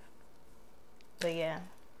house. But yeah,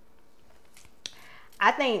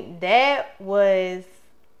 I think that was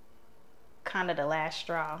kind of the last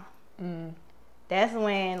straw. That's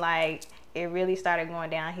when like it really started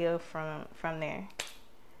going downhill from there.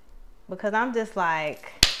 Because I'm just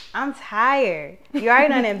like, I'm tired. You already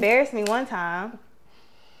done embarrassed me one time,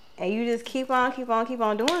 and you just keep on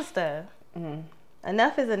doing stuff.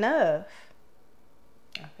 Enough is enough.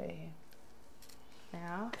 I feel you. And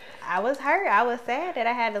No, I was hurt. I was sad that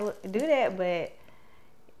I had to do that, but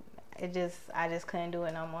I just couldn't do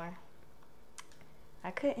it no more.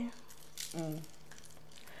 I couldn't.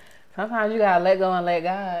 Sometimes you gotta let go and let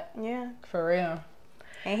God. Yeah. For real.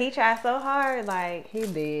 And he tried so hard, like He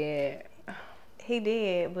did. He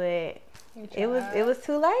did, but it was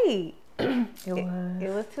too late.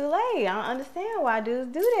 It was too late. I don't understand why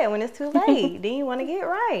dudes do that when it's too late. Then you want to get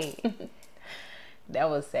right. That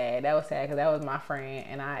was sad. That was sad because that was my friend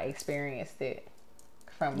and I experienced it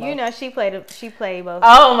from both. You know, she played both.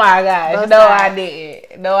 Oh my gosh. Both No, sides. I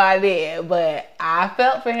didn't. No, I didn't. But I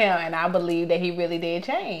felt for him and I believe that he really did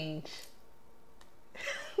change.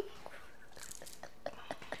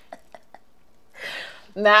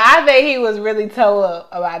 Now, I think he was really toe up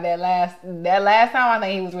about that last time. I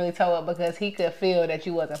think he was really toe up because he could feel that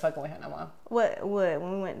you wasn't fucking with him no more. What?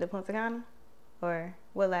 When we went to Punta Cana? Or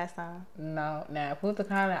what last time? No, now Punta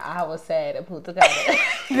Cana, I was sad at Punta Cana.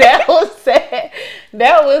 That was sad.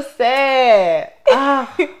 That was sad.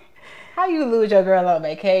 How you lose your girl on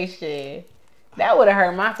vacation? That would have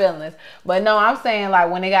hurt my feelings. But no, I'm saying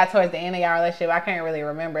like when it got towards the end of your relationship, I can't really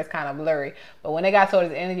remember. It's kind of blurry. But when it got towards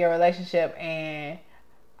the end of your relationship and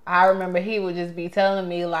I remember he would just be telling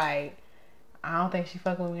me like, I don't think she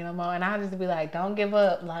fucking with me no more. And I'd just be like, don't give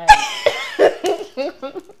up. Like,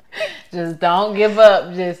 just don't give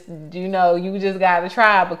up. Just, you know, you just got to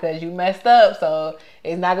try because you messed up. So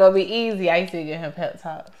it's not going to be easy. I used to give him pep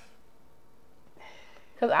talks.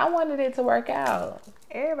 Because I wanted it to work out.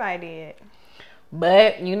 Everybody did.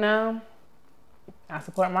 But, you know, I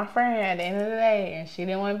support my friend at the end of the day. And she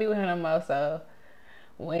didn't want to be with him no more. So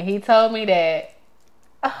when he told me that,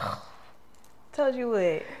 Told you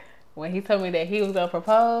what? when he told me that he was going to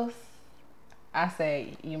propose, I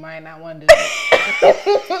said, you might not want to do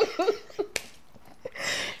that.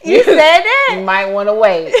 You said that? You might want to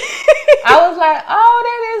wait. I was like, oh,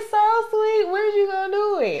 that is so sweet. When's you going to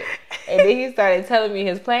do it? And then he started telling me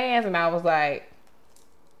his plans, and I was like,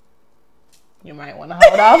 you might want to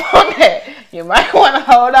hold off on that. You might want to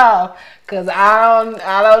hold off. Because I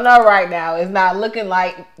don't know right now. It's not looking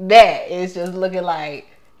like that. It's just looking like,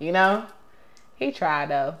 you know. He tried,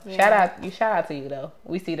 though. Yeah. Shout out to you, though.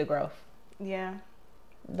 We see the growth. Yeah.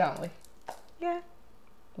 Don't we? Yeah.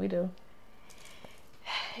 We do.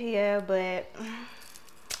 Yeah, but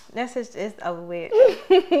that's just, it's over with.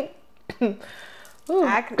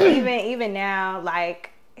 Even now, like,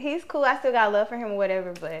 he's cool. I still got love for him or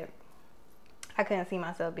whatever, but I couldn't see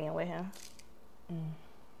myself being with him.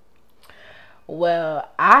 Well,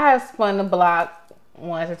 I have spun the block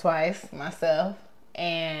once or twice myself.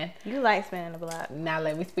 And You like spinning the block. now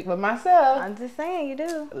let me speak for myself. I'm just saying, you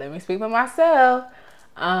do. Let me speak for myself.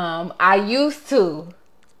 I used to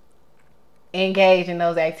engage in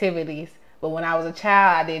those activities, but when I was a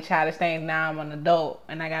child, I did childish things. Now I'm an adult,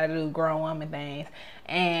 and I got to do grown woman things.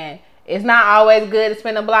 And it's not always good to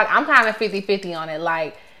spin the block. I'm kind of 50-50 on it.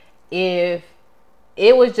 Like, if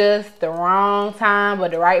it was just the wrong time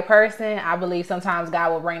but the right person, I believe sometimes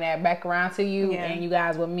God will bring that back around to you, and you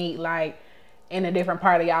guys will meet, like, in a different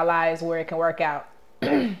part of y'all lives where it can work out.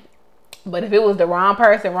 But if it was the wrong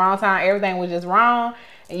person, wrong time, everything was just wrong,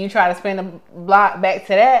 and you try to spin the block back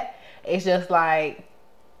to that, it's just like,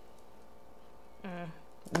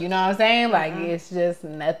 you know what I'm saying? Like, it's just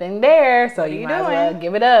nothing there, so you might as well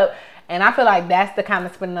give it up. And I feel like that's the kind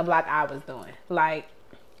of spinning the block I was doing. Like,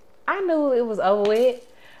 I knew it was over with,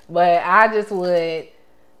 but I just would,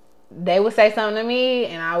 they would say something to me,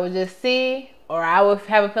 and I would just see, or I would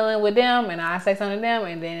have a feeling with them, and I'd say something to them,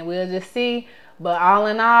 and then we'll just see. But all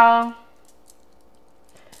in all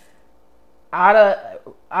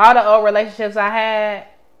the old relationships I had,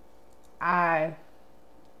 I'm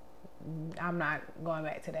not going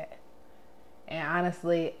back to that. And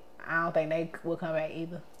honestly, I don't think they will come back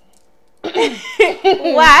either.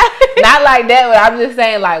 Why? Not like that, but I'm just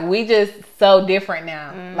saying, like, we just so different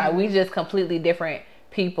now. Like, we just completely different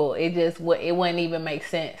people. It wouldn't even make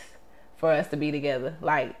sense for us to be together,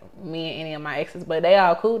 like me and any of my exes. But they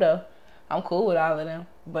all cool though. I'm cool with all of them.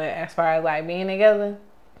 But as far as like being together,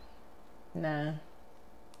 nah.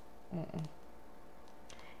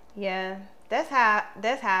 Yeah, that's how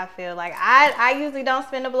I feel. Like, I usually don't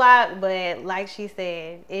spin the block, but like she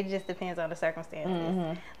said, it just depends on the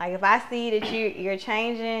circumstances. Like, if I see that you're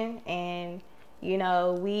changing, and you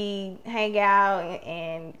know, we hang out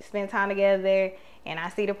and spend time together, and I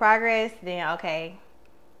see the progress, then okay,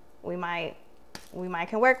 we might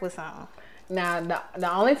can work with something. Now,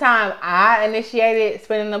 the only time I initiated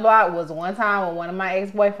spinning the block was one time with one of my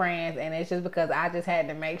ex-boyfriends, and it's just because I just had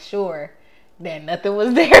to make sure that nothing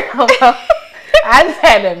was there. I just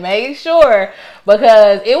had to make sure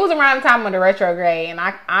because it was around the time of the retrograde, and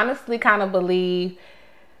I honestly kind of believe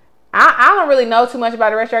I don't really know too much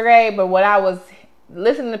about the retrograde, but what I was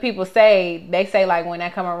listening to people say, they say like when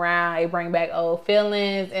that come around, it bring back old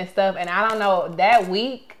feelings and stuff. And I don't know, that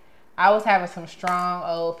week I was having some strong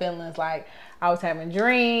old feelings. Like I was having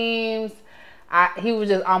dreams. He was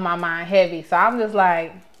just on my mind heavy. So I'm just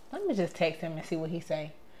like, let me just text him and see what he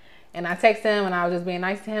say. And I texted him and I was just being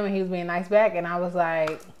nice to him and he was being nice back. And I was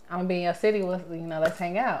like, I'm gonna be in your city. Let's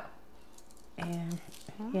hang out. And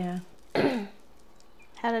yeah.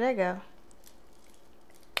 How did that go?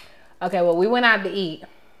 Okay, well, we went out to eat.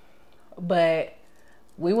 But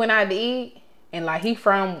we went out to eat and like he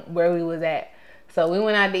from where we was at. So we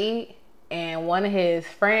went out to eat and one of his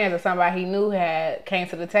friends or somebody he knew came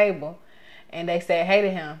to the table and they said hey to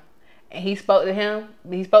him. And he spoke to them,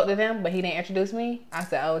 but he didn't introduce me. I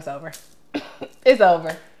said, oh, it's over. It's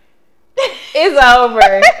over. It's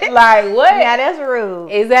over. Like, what? Yeah, that's rude.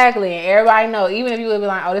 Exactly. And everybody know, even if you would be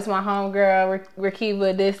like, oh, this is my homegirl,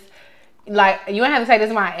 Rakeba, this, like, you don't have to say this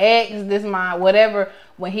is my ex, this is my whatever.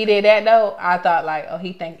 When he did that, though, I thought, like, oh,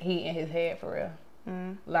 he think he in his head for real.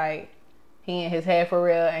 Mm. Like, he in his head for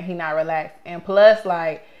real, and he not relaxed. And plus,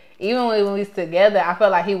 like, even when we was together, I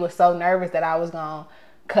felt like he was so nervous that I was going to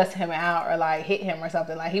cuss him out or like hit him or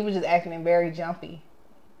something. Like he was just acting very jumpy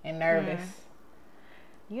and nervous.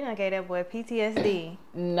 You done gave that boy PTSD.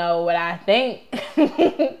 No, what I think.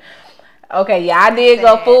 Okay, yeah, I did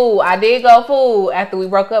go fool after we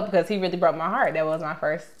broke up because he really broke my heart. That was my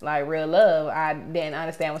first like real love. I didn't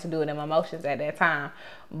understand what to do with them emotions at that time.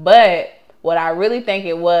 But what I really think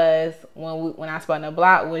it was when I spun the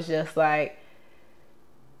block was just like,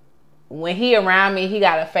 when he around me, he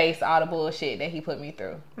got to face all the bullshit that he put me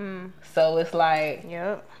through. So it's like,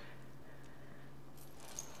 yep.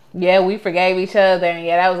 Yeah, we forgave each other, and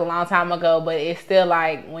yeah, that was a long time ago, but it's still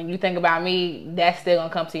like, when you think about me, that's still going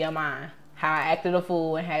to come to your mind. How I acted a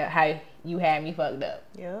fool and how you had me fucked up.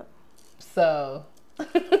 Yep. So.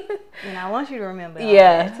 And I want you to remember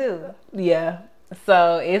that too. Yeah.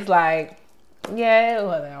 So it's like, yeah, it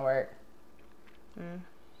wasn't going to work.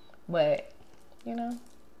 But, you know.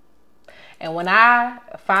 And when I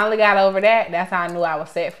finally got over that, that's how I knew I was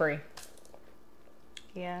set free.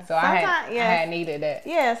 Yeah. So I had needed that.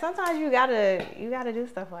 Yeah, sometimes you gotta do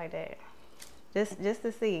stuff like that, just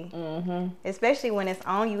to see. Especially when it's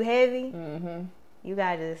on you heavy. You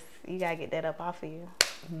gotta get that up off of you.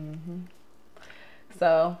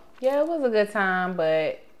 So yeah, it was a good time,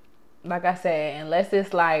 but like I said, unless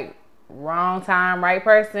it's like wrong time, right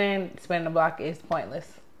person, spinning the block is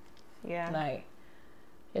pointless. Yeah. Like,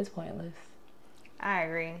 it's pointless. I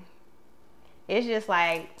agree. It's just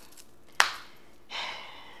like,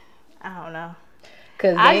 I don't know.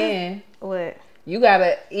 Cause then what? You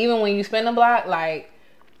gotta, even when you spin the block, like,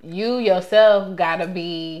 you yourself gotta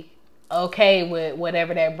be okay with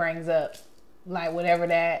whatever that brings up. Like, whatever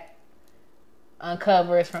that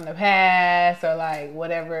uncovers from the past or like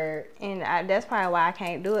whatever. And that's probably why I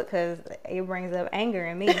can't do it, because it brings up anger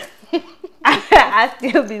in me. I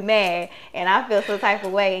still be mad and I feel some type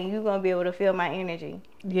of way, and you're gonna be able to feel my energy.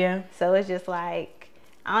 Yeah. So it's just like,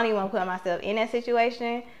 I don't even want to put myself in that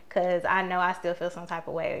situation, because I know I still feel some type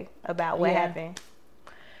of way about what happened.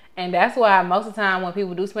 And that's why most of the time when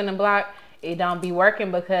people do spin the block, it don't be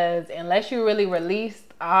working, because unless you really released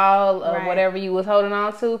all of whatever you was holding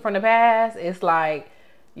on to from the past, it's like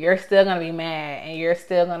you're still gonna be mad and you're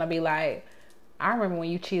still gonna be like, I remember when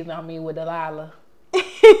you cheated on me with Delilah.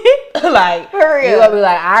 Like, for real. You're gonna be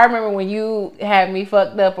like, I remember when you had me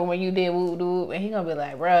fucked up or when you did woo doo, and he gonna be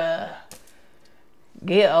like, bruh,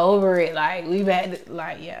 get over it. Like, we bad.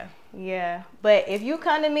 Like, yeah. Yeah. But if you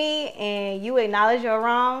come to me and you acknowledge your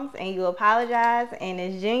wrongs and you apologize and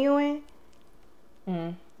it's genuine,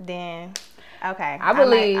 then okay, I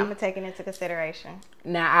believe I'm gonna take it into consideration.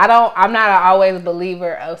 Now, I'm not always a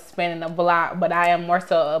believer of spinning the block, but I am more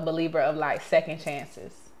so a believer of like second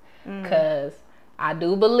chances, because I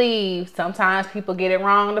do believe sometimes people get it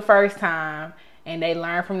wrong the first time and they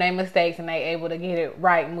learn from their mistakes and they able to get it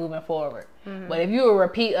right moving forward. But if you're a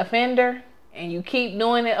repeat offender and you keep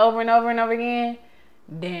doing it over and over and over again,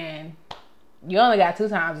 then you only got 2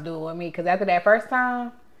 times to do it with me. Because after that first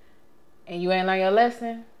time and you ain't learned your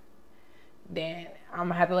lesson, then I'm going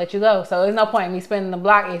to have to let you go. So there's no point in me spinning the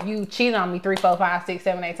block if you cheat on me 3, 4, 5, 6,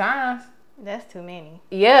 7, 8 times. That's too many.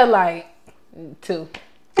 Yeah, like 2.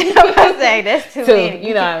 I'm gonna say that's too many.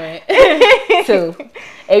 You know what I mean? 2.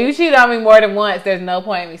 If you cheat on me more than once, there's no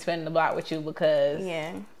point in me spinning the block with you, because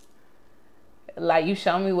like, you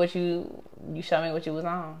show me what you was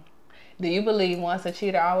on. Do you believe once a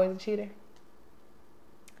cheater, always a cheater?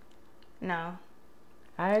 No.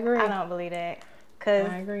 I agree. I don't believe that. Because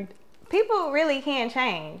I agree. people really can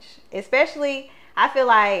change. Especially, I feel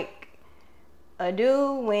like a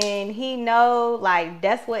dude, when he know, like,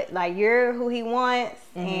 that's what, like, you're who he wants,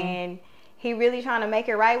 and he really trying to make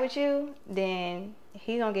it right with you, then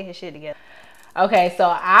he gonna get his shit together. Okay, so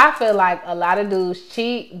I feel like a lot of dudes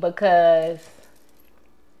cheat because,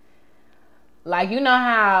 like, you know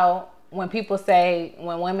how when people say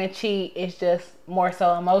when women cheat, it's just more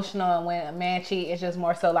so emotional, and when a man cheat, it's just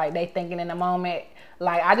more so like they thinking in the moment.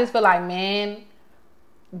 Like, I just feel like men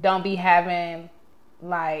don't be having,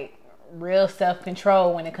 like, real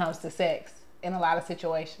self-control when it comes to sex in a lot of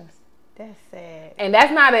situations. That's sad. And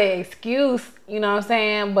that's not an excuse, you know what I'm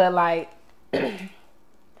saying? But, like,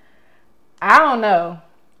 I don't know.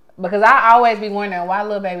 Because I always be wondering why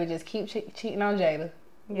Lil Baby just keep cheating on Jada.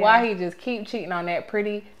 Yeah. Why he just keep cheating on that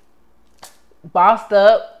pretty, bossed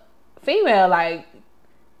up female. Like,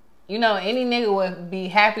 you know, any nigga would be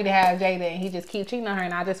happy to have Jada, and he just keep cheating on her.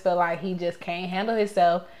 And I just feel like he just can't handle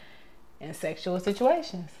himself in sexual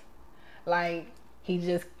situations. Like,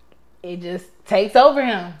 it just takes over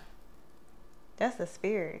him. That's the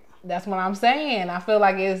spirit. That's what I'm saying. I feel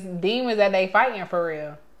like it's demons that they fighting for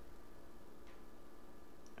real.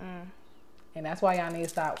 And that's why y'all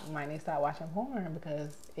might need to stop watching porn,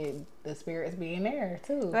 because the spirits be in there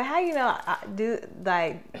too. But how you know,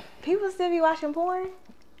 people still be watching porn?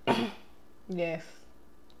 Yes.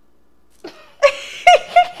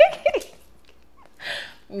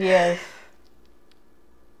 Yes.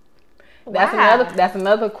 That's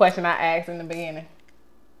another question I asked in the beginning.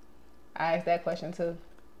 I asked that question too.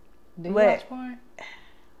 Do you watch porn?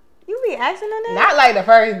 You be asking them that? Not like the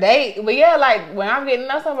first date, but yeah, like when I'm getting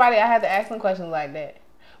to know somebody, I have to ask them questions like that.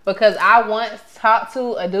 Because I once talked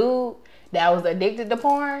to a dude that was addicted to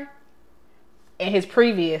porn in his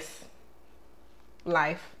previous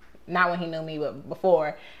life. Not when he knew me, but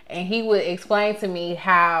before. And he would explain to me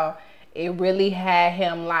how it really had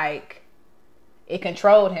him, like, it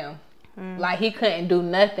controlled him. Like, he couldn't do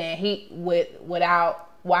nothing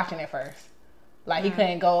without watching it first. Like, he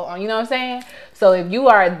couldn't go on, you know what I'm saying? So if you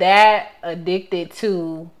are that addicted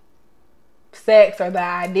to sex or the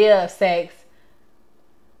idea of sex,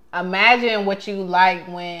 imagine what you like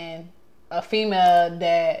when a female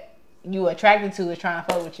that you attracted to is trying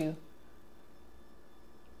to fuck with you.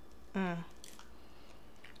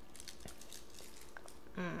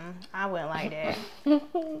 I wouldn't like that.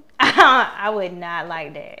 I would not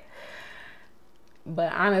like that.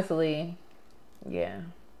 But honestly, yeah.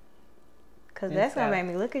 Because that's going to make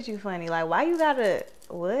me look at you funny. Like, why you got to,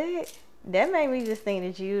 what? That made me just think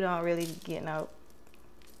that you don't really get no,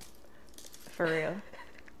 for real.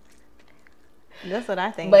 That's what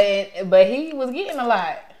I think. But he was getting a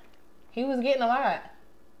lot. He was getting a lot.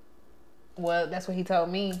 Well, that's what he told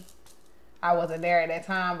me. I wasn't there at that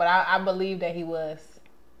time, but I believe that he was.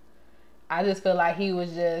 I just feel like he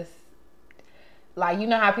was just, like, you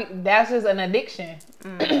know how people, that's just an addiction.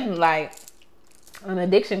 Like, an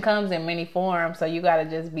addiction comes in many forms, so you gotta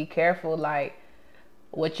just be careful, like,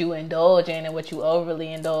 what you indulge in and what you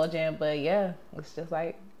overly indulge in. But yeah, it's just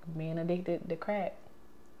like being addicted to crack.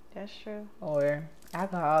 That's true. Or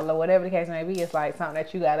alcohol, or whatever the case may be. It's like something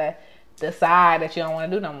that you gotta decide that you don't want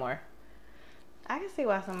to do no more. I can see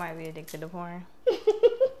why somebody be addicted to porn.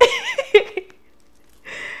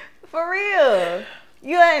 For real.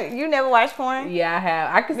 You never watched porn? Yeah, I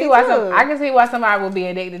have. I can see why somebody would be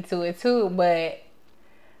addicted to it too, but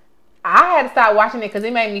I had to stop watching it because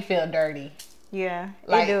it made me feel dirty. Yeah,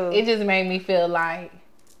 like it just made me feel like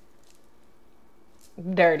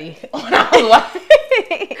dirty when I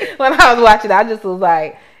was watching. I just was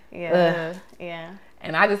like, yeah.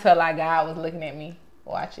 And I just felt like God was looking at me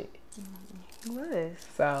watch it. It was.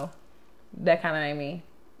 So that kind of made me,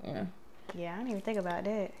 Yeah, I didn't even think about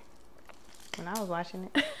that when I was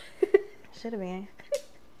watching it. Should have been.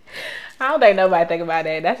 I don't think nobody think about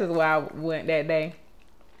that. That's just where I went that day.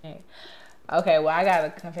 Okay, well, I got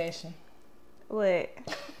a confession. What?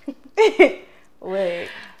 What?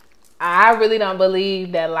 I really don't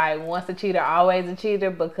believe that, like, once a cheater, always a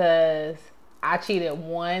cheater, because I cheated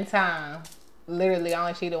one time. Literally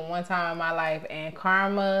only cheated one time in my life, and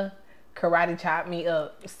karma karate chopped me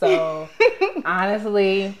up. So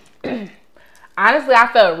honestly, I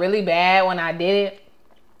felt really bad when I did it.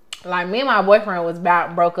 Like, me and my boyfriend was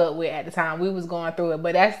about broke up with at the time. We was going through it,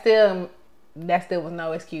 but that still was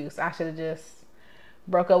no excuse. I should have just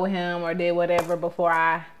broke up with him or did whatever before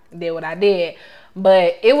I did what I did.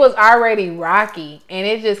 But it was already rocky, and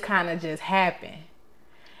it just kind of just happened.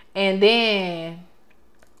 And then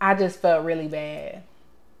I just felt really bad.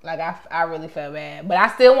 Like, I really felt bad. But I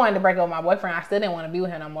still wanted to break up with my boyfriend. I still didn't want to be with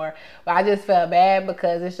him no more. But I just felt bad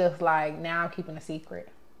because it's just like, now I'm keeping a secret.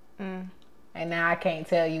 And now I can't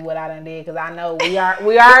tell you what I done did because I know we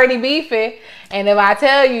already beefing. And if I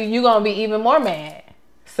tell you, you're going to be even more mad.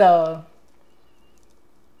 So,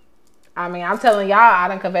 I mean, I'm telling y'all, I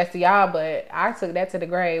done confessed to y'all, but I took that to the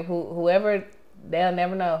grave. Whoever, they'll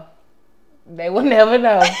never know. They will never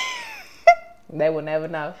know. They will never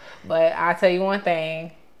know. But I'll tell you one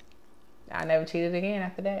thing. I never cheated again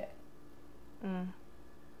after that.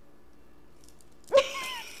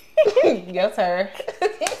 Your turn.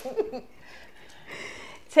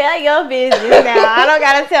 Tell your business now. I don't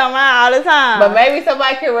gotta tell mine all the time. But maybe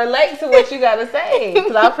somebody can relate to what you gotta say.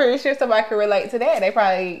 Because I'm pretty sure somebody can relate to that. They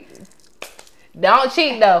probably don't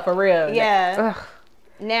cheat though, for real. Yeah. Ugh.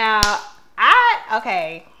 Now,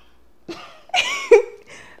 okay.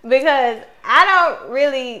 Because I don't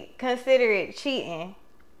really consider it cheating.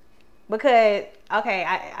 Because, okay,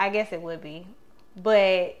 I guess it would be.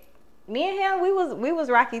 But me and him, we was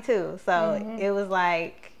rocky too. So it was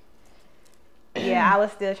like, yeah, I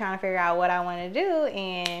was still trying to figure out what I want to do,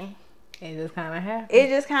 and it just kind of happened. It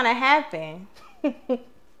just kind of happened.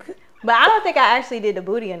 But I don't think I actually did the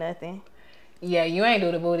booty or nothing. Yeah, you ain't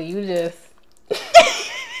do the booty. You just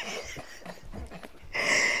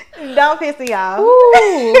don't piss me off.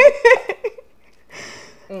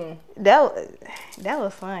 That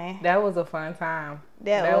was fun. That was a fun time.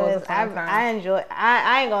 That was a fun time. I enjoyed.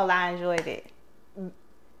 I ain't gonna lie, I enjoyed it.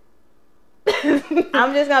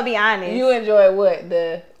 I'm just gonna be honest. You enjoyed what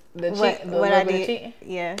what I did? Cheating?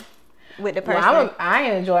 Yeah, with the person. Well, I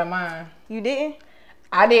ain't enjoy mine. You didn't?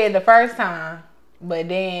 I did the first time, but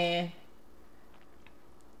then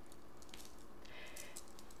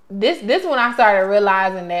this when I started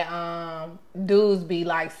realizing that dudes be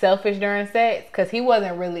like selfish during sex, because he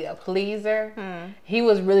wasn't really a pleaser. He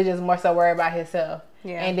was really just more so worried about himself.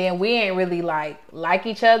 Yeah. And then we ain't really like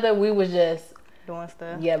each other. We was just doing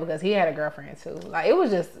stuff. Yeah, because he had a girlfriend too. Like it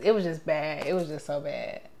was just bad. It was just so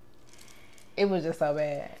bad. It was just so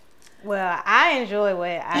bad. Well, I enjoyed what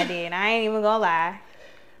I did. I ain't even gonna lie.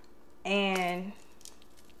 And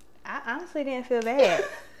I honestly didn't feel bad.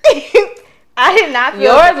 I did not feel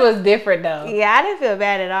Yours was different though. Yeah, I didn't feel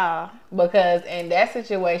bad at all. Because in that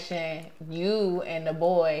situation, you and the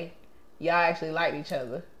boy, y'all actually liked each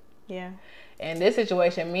other. Yeah. In this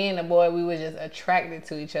situation, me and the boy, we were just attracted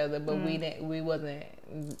to each other, but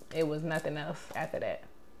it was nothing else after that.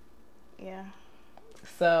 Yeah.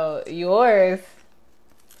 So yours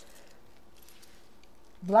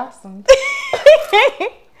blossomed.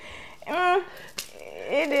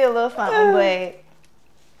 It did a little something, but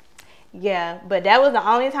yeah, but that was the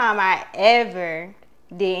only time I ever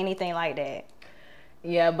did anything like that.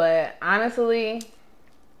 Yeah, but honestly,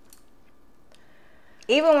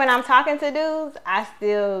 even when I'm talking to dudes, I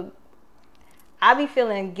be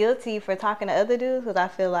feeling guilty for talking to other dudes, because I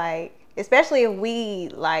feel like, especially if we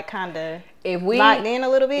like kind of locked in a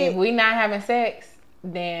little bit. If we not having sex,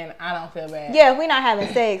 then I don't feel bad. Yeah, if we not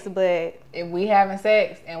having sex, but if we having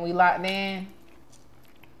sex and we locked in,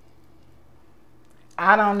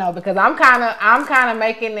 I don't know, because I'm kind of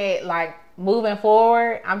making it like moving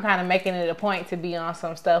forward. I'm kind of making it a point to be on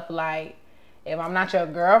some stuff like, if I'm not your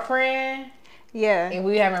girlfriend. Yeah. And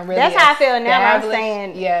we haven't really. That's how I feel now. I'm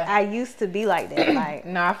saying, yeah, I used to be like that. Like,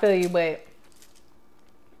 no, I feel you, but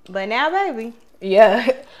now, baby. Yeah.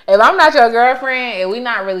 If I'm not your girlfriend and we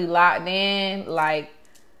not really locked in, like,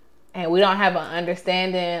 and we don't have an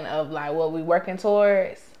understanding of like what we working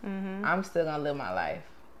towards, I'm still gonna live my life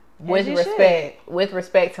with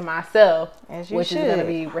respect to myself, which is gonna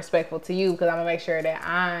be respectful to you, because I'm gonna make sure that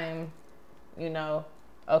I'm,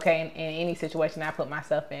 okay in any situation I put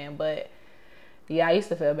myself in. But yeah, I used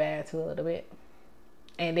to feel bad too a little bit.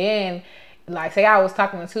 And then, like, say I was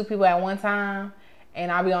talking to two people at one time,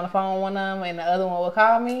 and I'll be on the phone with one of them, and the other one will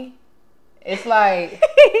call me. It's like,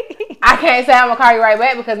 I can't say I'm gonna call you right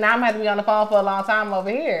back, because now I'm gonna have to be on the phone for a long time over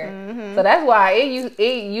here. So that's why it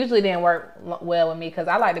usually didn't work well with me, because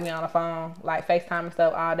I like to be on the phone, like FaceTime and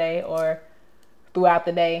stuff all day or throughout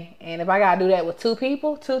the day. And if I gotta do that with 2, 3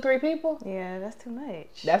 people, yeah, that's too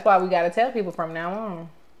much. That's why we gotta tell people from now on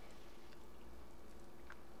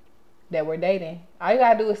that we're dating. All you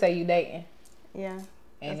gotta do is say you dating. Yeah.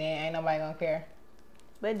 And then ain't nobody gonna care.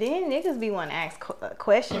 But then niggas be wanting to ask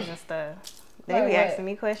questions and stuff. They be asking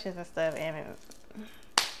me questions and stuff, and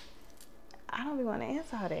I don't be wanting to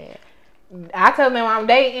answer all that. I tell them I'm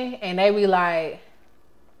dating, and they be like,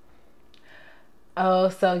 "Oh,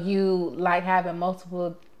 so you like having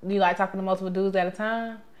you like talking to multiple dudes at a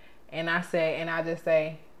time?" And I just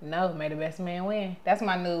say, "No, may the best man win." That's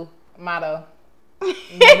my new motto.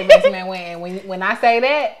 May the best man win. And when I say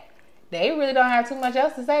that, they really don't have too much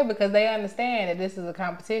else to say because they understand that this is a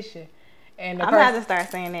competition. And I'm gonna have to start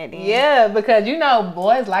saying that then. Yeah, because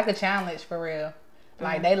boys like a challenge for real.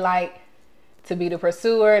 Like they like to be the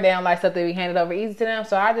pursuer. They don't like stuff to be handed over easy to them.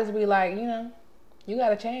 So I just be like, you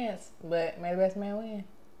got a chance, but may the best man win.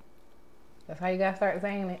 That's how you gotta start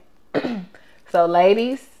saying it. So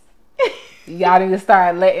ladies, y'all need to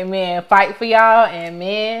start letting men fight for y'all, and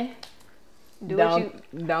men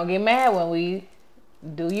don't get mad when we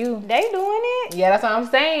do you. They doing it. Yeah, that's what I'm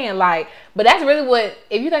saying. Like, but that's really what,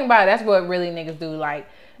 if you think about it, that's what really niggas do. Like,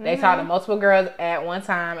 they talk to multiple girls at one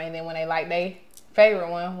time, and then when they like their favorite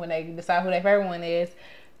one, when they decide who their favorite one is,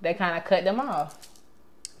 they kind of cut them off.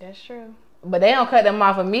 That's true. But they don't cut them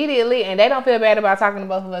off immediately, and they don't feel bad about talking to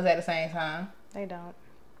both of us at the same time. They don't.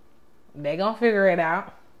 They gonna figure it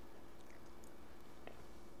out.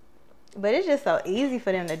 But it's just so easy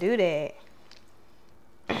for them to do that.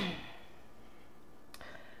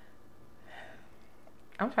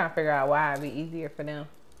 I'm trying to figure out why it'd be easier for them.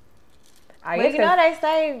 But you know they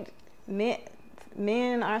say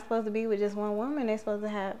men aren't supposed to be with just one woman. They're supposed to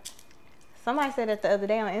have. Somebody said that the other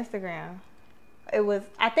day on Instagram. I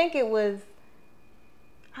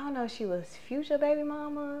don't know if she was Future baby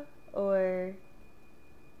mama or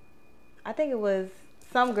I think it was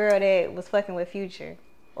some girl that was fucking with Future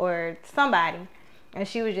or somebody. And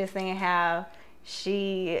she was just saying how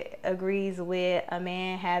she agrees with a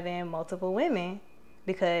man having multiple women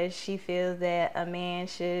because she feels that a man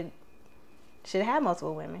should have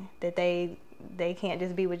multiple women, that they can't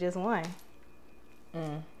just be with just one.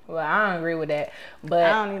 Well, I don't agree with that, but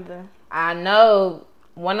I don't either. I know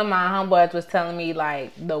one of my homeboys was telling me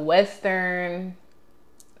like the Western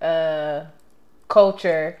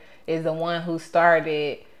culture is the one who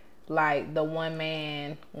started like the one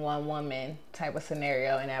man, one woman type of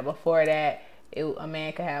scenario, and that before that, a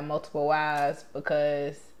man could have multiple wives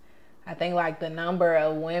because I think like the number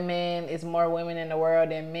of women is more women in the world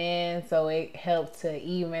than men, so it helps to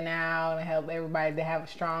even out and help everybody to have a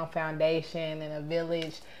strong foundation and a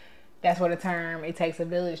village. That's where the term "it takes a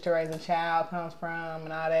village to raise a child" comes from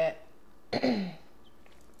and all that.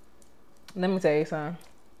 Let me tell you something.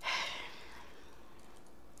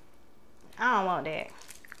 I don't want that.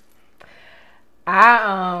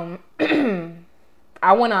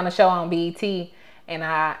 I went on a show on BET, and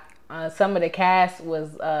some of the cast was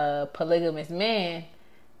polygamous men,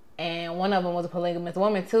 and one of them was a polygamous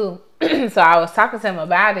woman too. So I was talking to him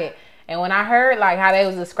about it, and when I heard like how they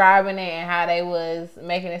was describing it and how they was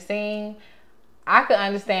making it seem, I could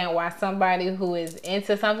understand why somebody who is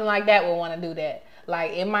into something like that would want to do that.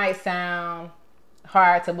 Like, it might sound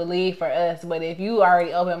hard to believe for us, but if you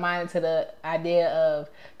already open-minded to the idea of,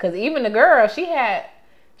 because even the girl, she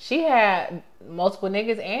had multiple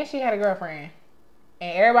niggas and she had a girlfriend,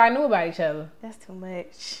 and everybody knew about each other. That's too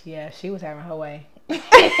much. Yeah, she was having her way.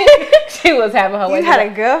 She was having her way. You had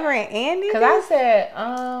a girlfriend and niggas? Because I said,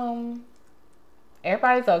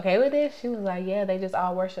 everybody's okay with this? She was like, yeah, they just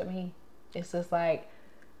all worship me. It's just like,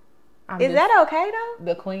 is that okay though?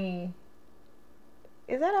 The queen.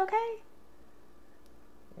 Is that okay?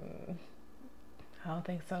 I don't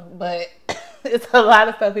think so, but it's a lot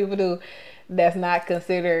of stuff people do that's not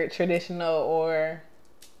considered traditional or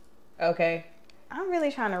okay. I'm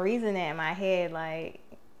really trying to reason that in my head. Like,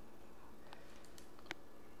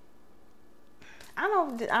 I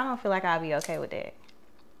don't feel like I'll be okay with that.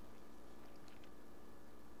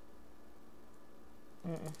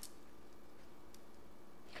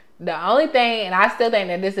 The only thing, and I still think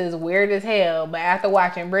that this is weird as hell, but after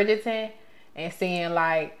watching Bridgerton and seeing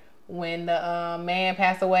like when the man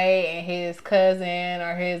passed away and his cousin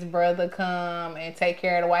or his brother come and take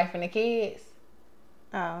care of the wife and the kids.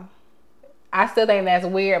 Oh. I still think that's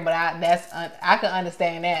weird, but I can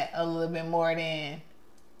understand that a little bit more than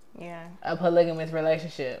a polygamous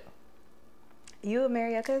relationship. You would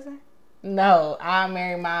marry your cousin? No, I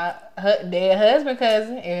marry my dead husband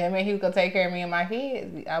cousin. If it meant he was gonna take care of me and my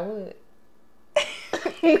kids, I would.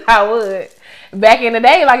 I would. Back in the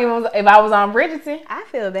day, like if I was on Bridgerton, I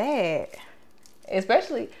feel bad.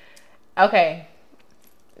 Especially, okay,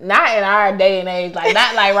 not in our day and age, like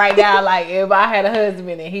not like right now. Like if I had a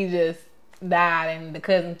husband and he just died and the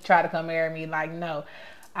cousin tried to come marry me, like no,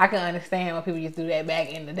 I can understand when people used to do that back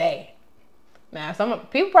in the day. Now some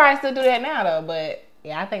people probably still do that now though, but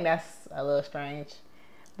yeah, I think that's a little strange.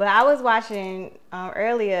 But I was watching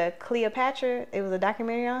earlier Cleopatra. It was a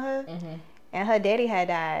documentary on her, and her daddy had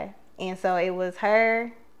died, and so it was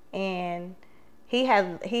her, and he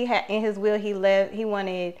had in his will he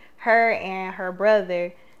wanted her and her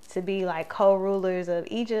brother to be like co-rulers of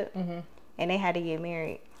Egypt, and they had to get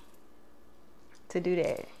married. to do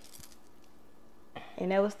that.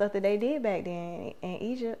 And that was stuff that they did back then in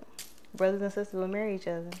Egypt. Brothers and sisters would marry each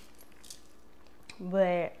other.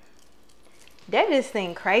 But that just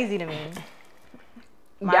seemed crazy to me.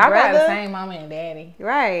 Y'all got the same mama and daddy.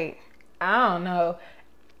 Right. I don't know.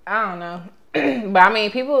 But I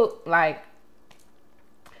mean, people,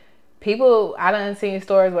 I done seen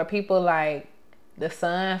stories where people, like, the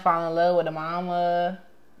son fall in love with the mama.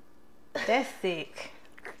 That's sick.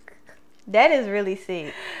 That is really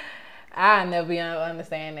sick. I never be able to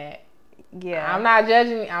understand that. Yeah. I'm not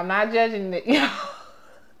judging it.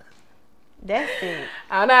 That's sick.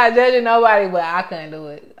 I'm not judging nobody, but I couldn't do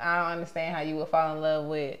it. I don't understand how you would fall in love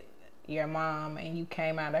with your mom and you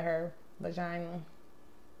came out of her vagina.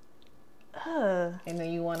 And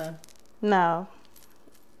then you wanna... No.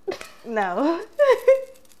 No.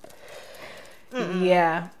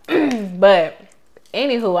 Yeah. But,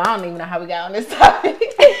 anywho, I don't even know how we got on this topic.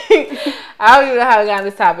 I don't even know how we got on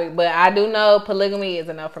this topic, but I do know polygamy is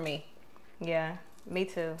enough for me. Yeah, me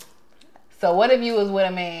too. So what if you was with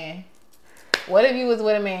a man?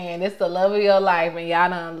 It's the love of your life, and y'all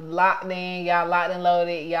done locked in, y'all locked and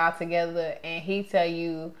loaded, y'all together, and he tell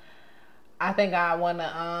you, I think I want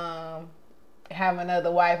to have another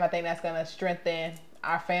wife. I think that's going to strengthen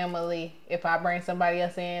our family if I bring somebody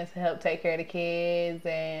else in to help take care of the kids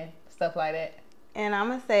and stuff like that. And I'm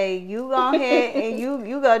going to say, you go ahead and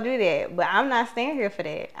you go do that. But I'm not staying here for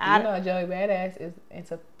that. You know Joey Badass is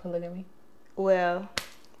into polygamy. Well,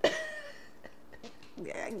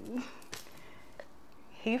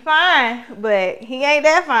 he fine, but he ain't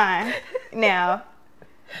that fine. Now,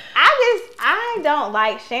 I don't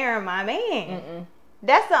like sharing my man. Mm-mm.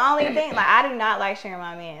 That's the only thing. Like, I do not like sharing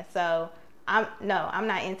my man. So, I'm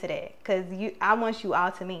not into that. Because I want you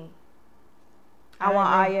all to me. I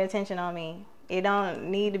want all your attention on me. It don't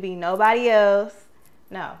need to be nobody else.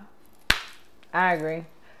 No. I agree.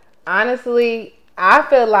 Honestly, I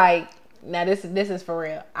feel like, now this is for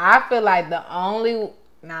real. I feel like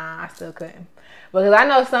I still couldn't. Because I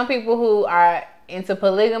know some people who are into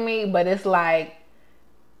polygamy, but it's like,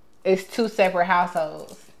 it's two separate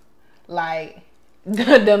households. Like,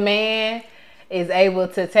 the man is able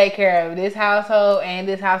to take care of this household and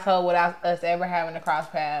this household without us ever having to cross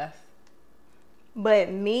paths.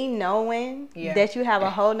 But me knowing that you have a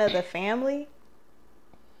whole nother family,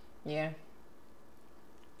 that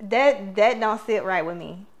don't sit right with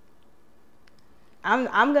me.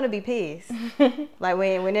 I'm gonna be pissed. Like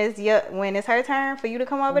when it's her turn for you to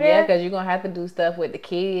come over there. Yeah, because you're gonna have to do stuff with the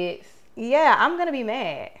kids. Yeah, I'm gonna be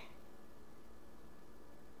mad.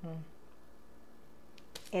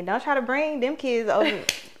 And don't try to bring them kids over,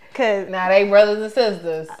 cause now they brothers and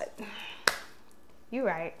sisters. You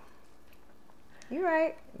right.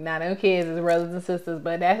 Now them kids is brothers and sisters,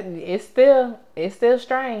 but it's still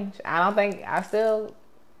strange. I don't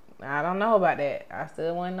know about that. I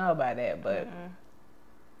still wouldn't know about that, but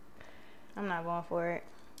I'm not going for it.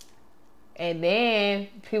 And then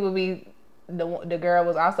the girl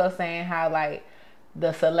was also saying how like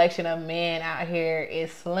the selection of men out here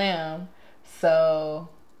is slim, so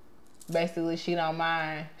basically she don't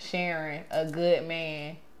mind sharing a good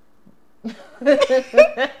man.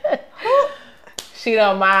 She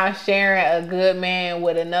don't mind sharing a good man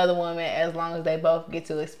with another woman as long as they both get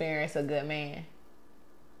to experience a good man.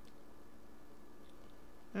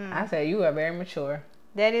 I said you are very mature.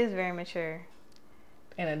 That is very mature.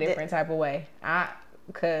 In a different type of way.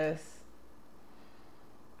 Because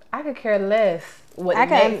I could care less what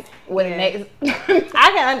the next.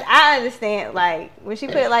 I understand, like, when she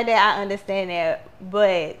put it like that, I understand that,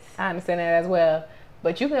 but. I understand that as well.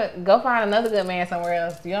 But you can go find another good man somewhere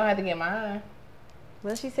else. You don't have to get mine.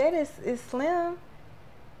 Well, she said it's slim.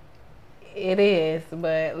 It is,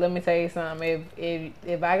 but let me tell you something.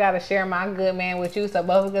 If I gotta share my good man with you, so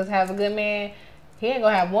both of us have a good man, he ain't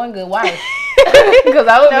gonna have one good wife. Because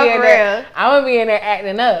I would be in there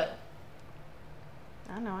acting up.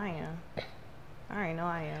 I know I am. I already know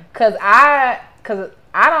I am. Cause I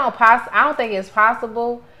don't think it's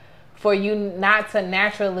possible for you not to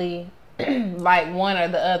naturally like one or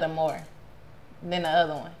the other more than the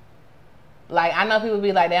other one. Like, I know people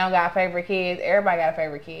be like, they don't got favorite kids. Everybody got a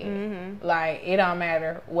favorite kid. Mm-hmm. Like, it don't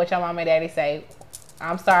matter what your mom and daddy say.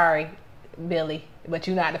 I'm sorry, Billy, but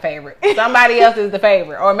you're not the favorite. Somebody else is the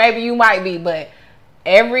favorite. Or maybe you might be, but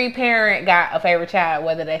every parent got a favorite child,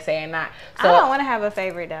 whether they say or not. So, I don't want to have a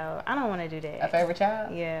favorite, though. I don't want to do that. A favorite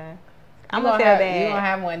child? Yeah. I'm going to feel bad. You're going to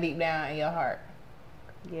have one deep down in your heart.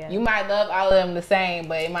 Yeah. You might love all of them the same,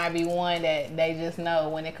 but it might be one that they just know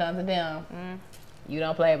when it comes to them. You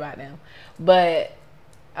don't play about them. But,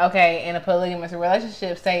 okay, in a polygamous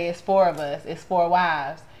relationship, say it's 4 of us. It's 4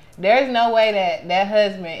 wives. There's no way that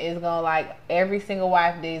husband is gonna like every single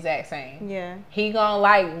wife the exact same. Yeah. He gonna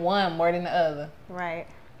like one more than the other. Right.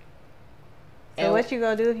 So what you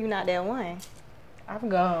gonna do if you're not that one? I'm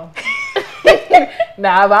gone.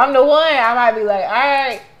 Nah, if I'm the one, I might be like, all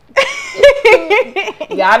right.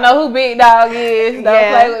 Y'all know who Big Dog is. Don't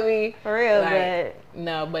play with me. For real, like, but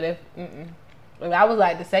no, but if I was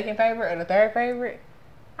like the second favorite or the third favorite,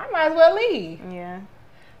 I might as well leave. Yeah.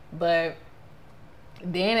 But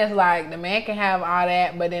then it's like the man can have all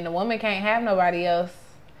that, but then the woman can't have nobody else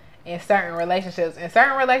in certain relationships. In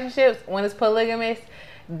certain relationships, when it's polygamous,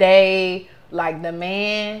 they like the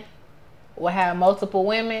man will have multiple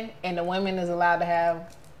women, and the woman is allowed to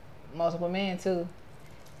have multiple men too.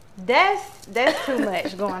 That's too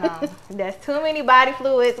much going on. That's too many body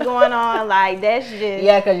fluids going on. Like that's just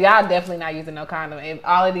because y'all definitely not using no condom. If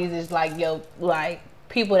all of these is like like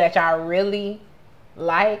people that y'all really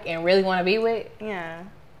like and really want to be with, yeah,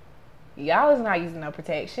 y'all is not using no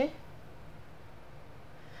protection.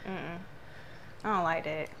 I don't like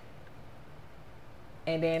that.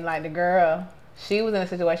 And then like the girl, she was in a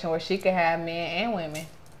situation where she could have men and women.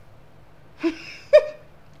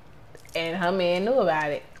 And her man knew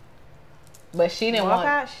about it. But she didn't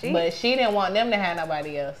but she didn't want them to have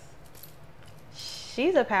nobody else.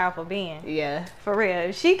 She's a powerful being. Yeah. For real.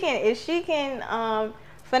 If she can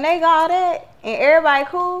finagle all that and everybody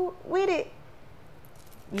cool with it,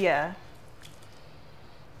 yeah.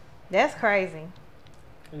 That's crazy.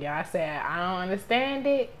 Yeah, I said I don't understand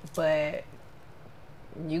it, but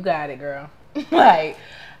you got it, girl. Like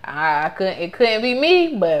it couldn't be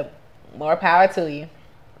me, but more power to you.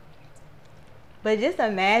 But just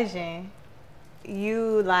imagine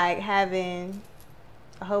you like having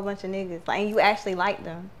a whole bunch of niggas, like, and you actually like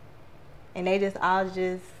them, and they just all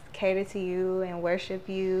just cater to you and worship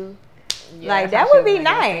you. Yeah, like that would be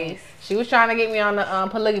nice. She was trying to get me on the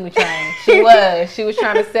polygamy train. She was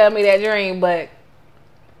trying to sell me that dream, but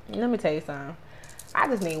let me tell you something. I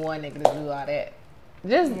just need one nigga to do all that.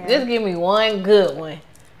 Just give me one good one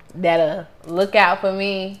that'll look out for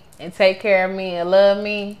me and take care of me and love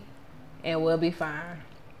me, and we'll be fine.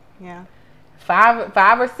 Yeah. 5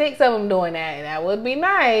 or 6 of them doing that would be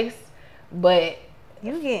nice, but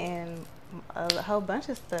you getting a whole bunch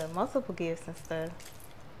of stuff, multiple gifts and stuff.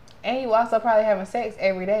 And you also probably having sex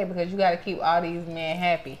every day because you got to keep all these men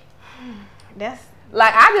happy. That's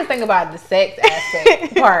like, I just think about the sex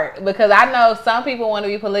aspect part, because I know some people want to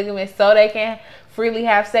be polygamous so they can freely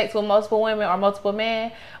have sex with multiple women or multiple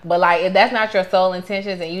men. But like, if that's not your sole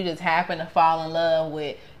intentions and you just happen to fall in love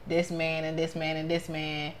with this man and this man and this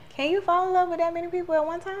man, can you fall in love with that many people at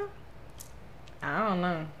one time? I don't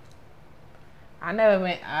know. I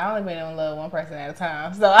only been in love with one person at a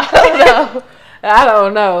time, so I don't know. I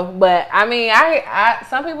don't know, but I mean, I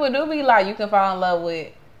some people do be like, you can fall in love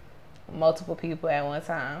with multiple people at one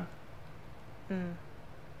time.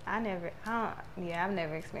 I've never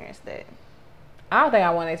experienced that. I don't think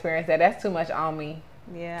I want to experience that. That's too much on me.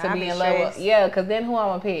 Yeah, to be in love with. Yeah, because then who I'm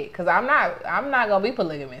gonna pick? Because I'm not gonna be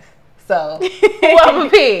polygamous. So who I'm gonna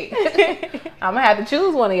pick? I'm gonna have to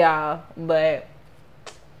choose one of y'all. But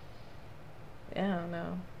I don't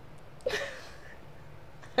know.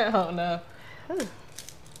 I don't know.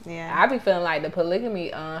 Yeah, I be feeling like the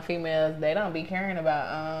polygamy females, they don't be caring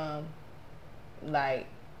about like,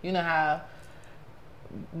 you know how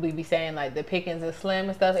we be saying like the pickings is slim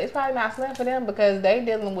and stuff. It's probably not slim for them because they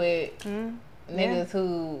dealing with niggas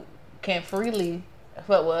who can freely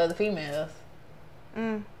fuck with other females.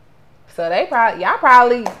 So they y'all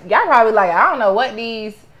probably like, I don't know what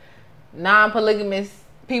these non-polygamous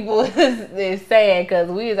people is saying, because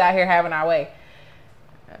we is out here having our way.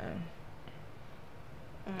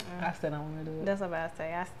 I still don't want to do it. That's what I'm about to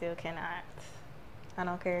say. I still cannot. I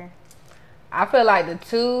don't care. I feel like the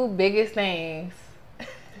 2 biggest things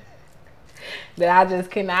that I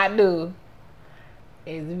just cannot do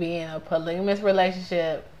is be in a polygamous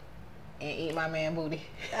relationship and eat my man booty.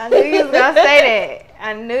 I knew you was gonna say that.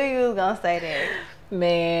 I knew you was gonna say that.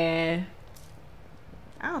 Man,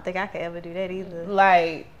 I don't think I could ever do that either.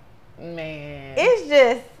 Like, man, it's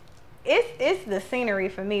just it's the scenery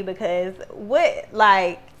for me, because what,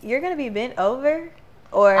 like, you're gonna be bent over,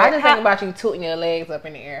 or I just think about you tooting your legs up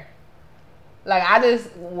in the air. Like,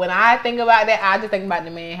 when I think about that, I just think about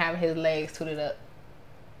the man having his legs tooted up.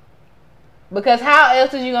 Because how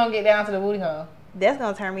else is you gonna get down to the booty hole? That's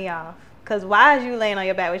gonna turn me off. Cause why is you laying on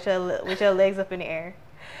your back with your legs up in the air?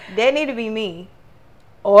 That need to be me.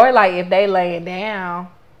 Or like if they laying down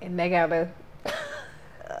and they gotta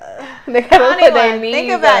put their knees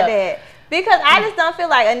think about up. that, because I just don't feel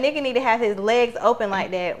like a nigga need to have his legs open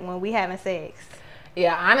like that when we having sex.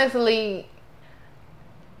 Yeah, honestly,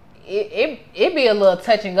 it be a little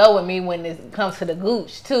touch and go with me when it comes to the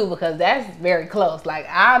gooch too, because that's very close. Like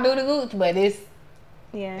I'll do the gooch, but it's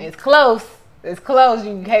close. It's close.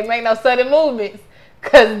 You can't make no sudden movements,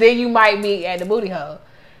 because then you might be at the booty hole.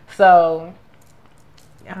 So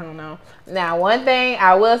I don't know. Now, one thing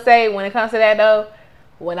I will say when it comes to that though,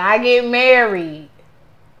 when I get married,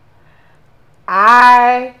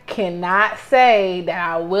 I cannot say that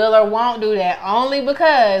I will or won't do that, only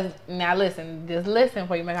because, now listen, just listen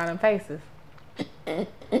before you make all them faces.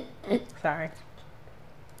 Sorry.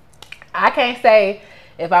 I can't say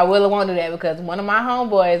if I will or won't do that, because one of my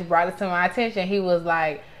homeboys brought it to my attention. He was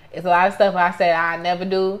like, it's a lot of stuff I said I never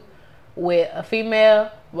do with a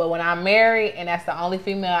female, but when I'm married and that's the only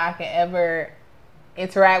female I can ever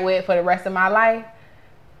interact with for the rest of my life,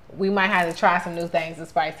 we might have to try some new things to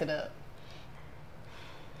spice it up.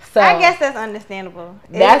 So I guess that's understandable.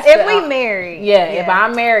 If we married. Yeah, if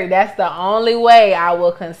I'm married, that's the only way I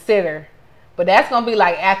will consider. But that's going to be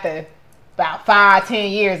like after about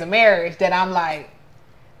 5-10 years of marriage that I'm like.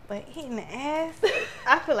 But eating the ass,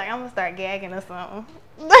 I feel like I'm going to start gagging or something.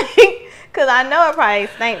 Because I know it probably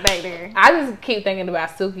stank back there. I just keep thinking about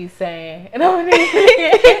Suki saying, and I'm eating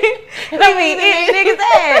niggas'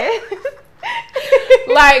 ass.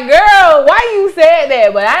 Like, girl, why you said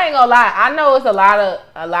that? But I ain't gonna lie, I know it's a lot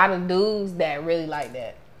of dudes that really like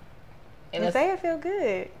that. And they say it feel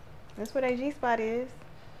good. That's what their G spot is.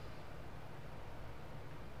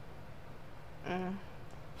 I'm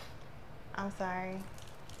sorry.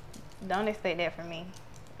 Don't expect that from me.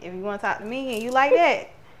 If you want to talk to me and you like that,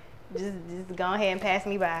 just go ahead and pass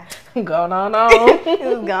me by. Go on.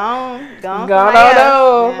 Just go on.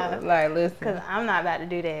 Yeah. Like, listen. Because I'm not about to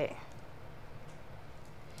do that.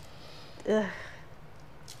 Ugh.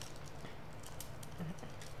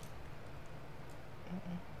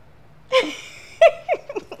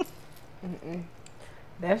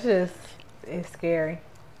 That's just, it's scary.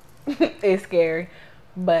 It's scary.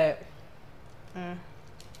 But I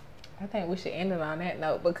think we should end it on that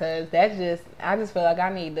note, because I just feel like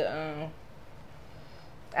I need to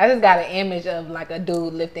I just got an image of like a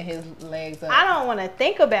dude lifting his legs up. I don't want to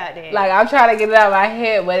think about that. Like, I'm trying to get it out of my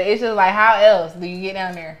head, but it's just like, how else do you get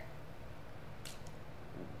down there?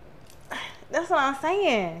 That's what I'm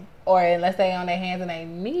saying. Or unless they on their hands and their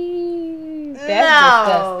knees. That's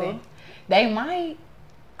disgusting. They might.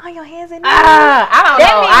 On your hands and knees? I don't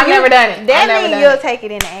know. I've never done it. That means you'll take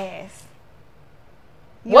it in the ass.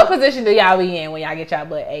 What position do y'all be in when y'all get y'all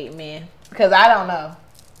butt ate, man? Because I don't know.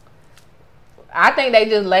 I think they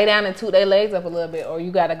just lay down and toot their legs up a little bit, or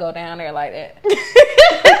you got to go down there like that.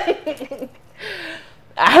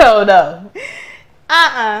 I don't know.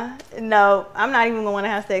 No, I'm not even going to want to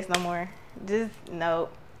have sex no more. Just, no.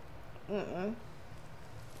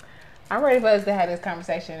 I'm ready for us to have this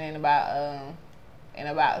conversation in about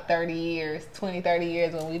 30 years, 20, 30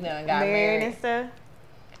 years, when we done got married and stuff.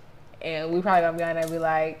 And we probably gonna be on there and be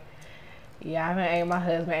like, yeah, I done ate my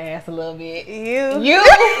husband's ass a little bit. You gonna do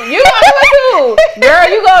it too. Girl,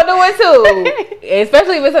 you gonna do it too.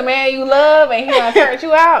 Especially if it's a man you love and he gonna hurt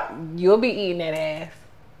you out, you'll be eating that ass.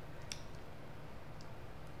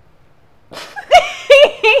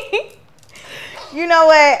 You know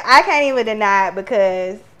what? I can't even deny it,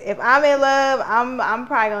 because if I'm in love, I'm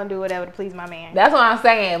probably gonna do whatever to please my man. That's what I'm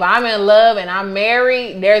saying. If I'm in love and I'm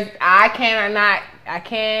married, I cannot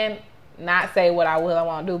say what I will or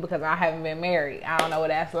won't do, because I haven't been married. I don't know what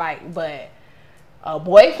that's like. But a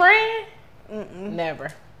boyfriend,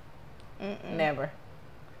 never.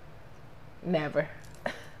 Never.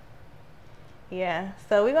 Yeah.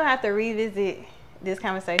 So we're gonna have to revisit this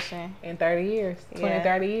conversation in 30 years,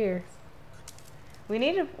 30 years. We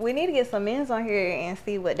need to get some men's on here and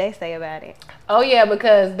see what they say about it. Oh yeah,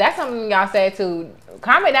 because that's something y'all said too.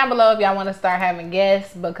 Comment down below if y'all want to start having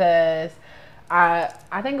guests, because I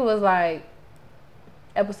think it was like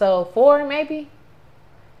episode 4, maybe.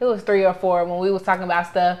 It was 3 or 4 when we was talking about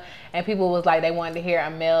stuff, and people was like they wanted to hear a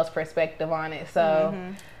male's perspective on it. So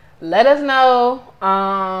let us know.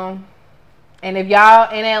 And if y'all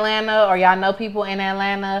in Atlanta, or y'all know people in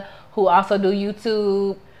Atlanta who also do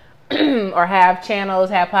YouTube or have channels,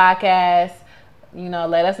 have podcasts,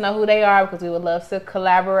 let us know who they are, because we would love to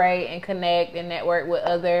collaborate and connect and network with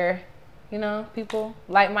other, people,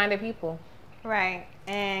 like-minded people. Right.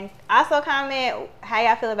 And also comment how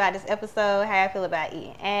y'all feel about this episode, how y'all feel about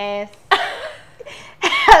eating ass.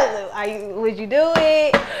 Would you do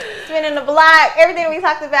it? Spinning the block, everything we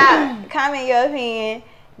talked about. Comment your opinion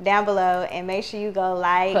down below, and make sure you go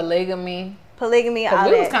like polygamy, all we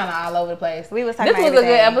that. We was kind of all over the place. We was talking This was a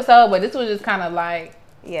good episode, but this was just kind of like,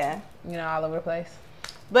 all over the place.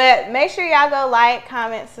 But make sure y'all go like,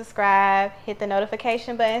 comment, subscribe, hit the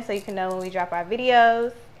notification button so you can know when we drop our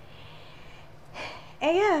videos.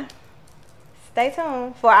 And yeah, stay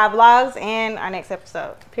tuned for our vlogs and our next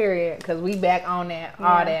episode. Period. Because we back on that,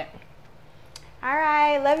 all that. All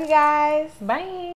right. Love you guys. Bye.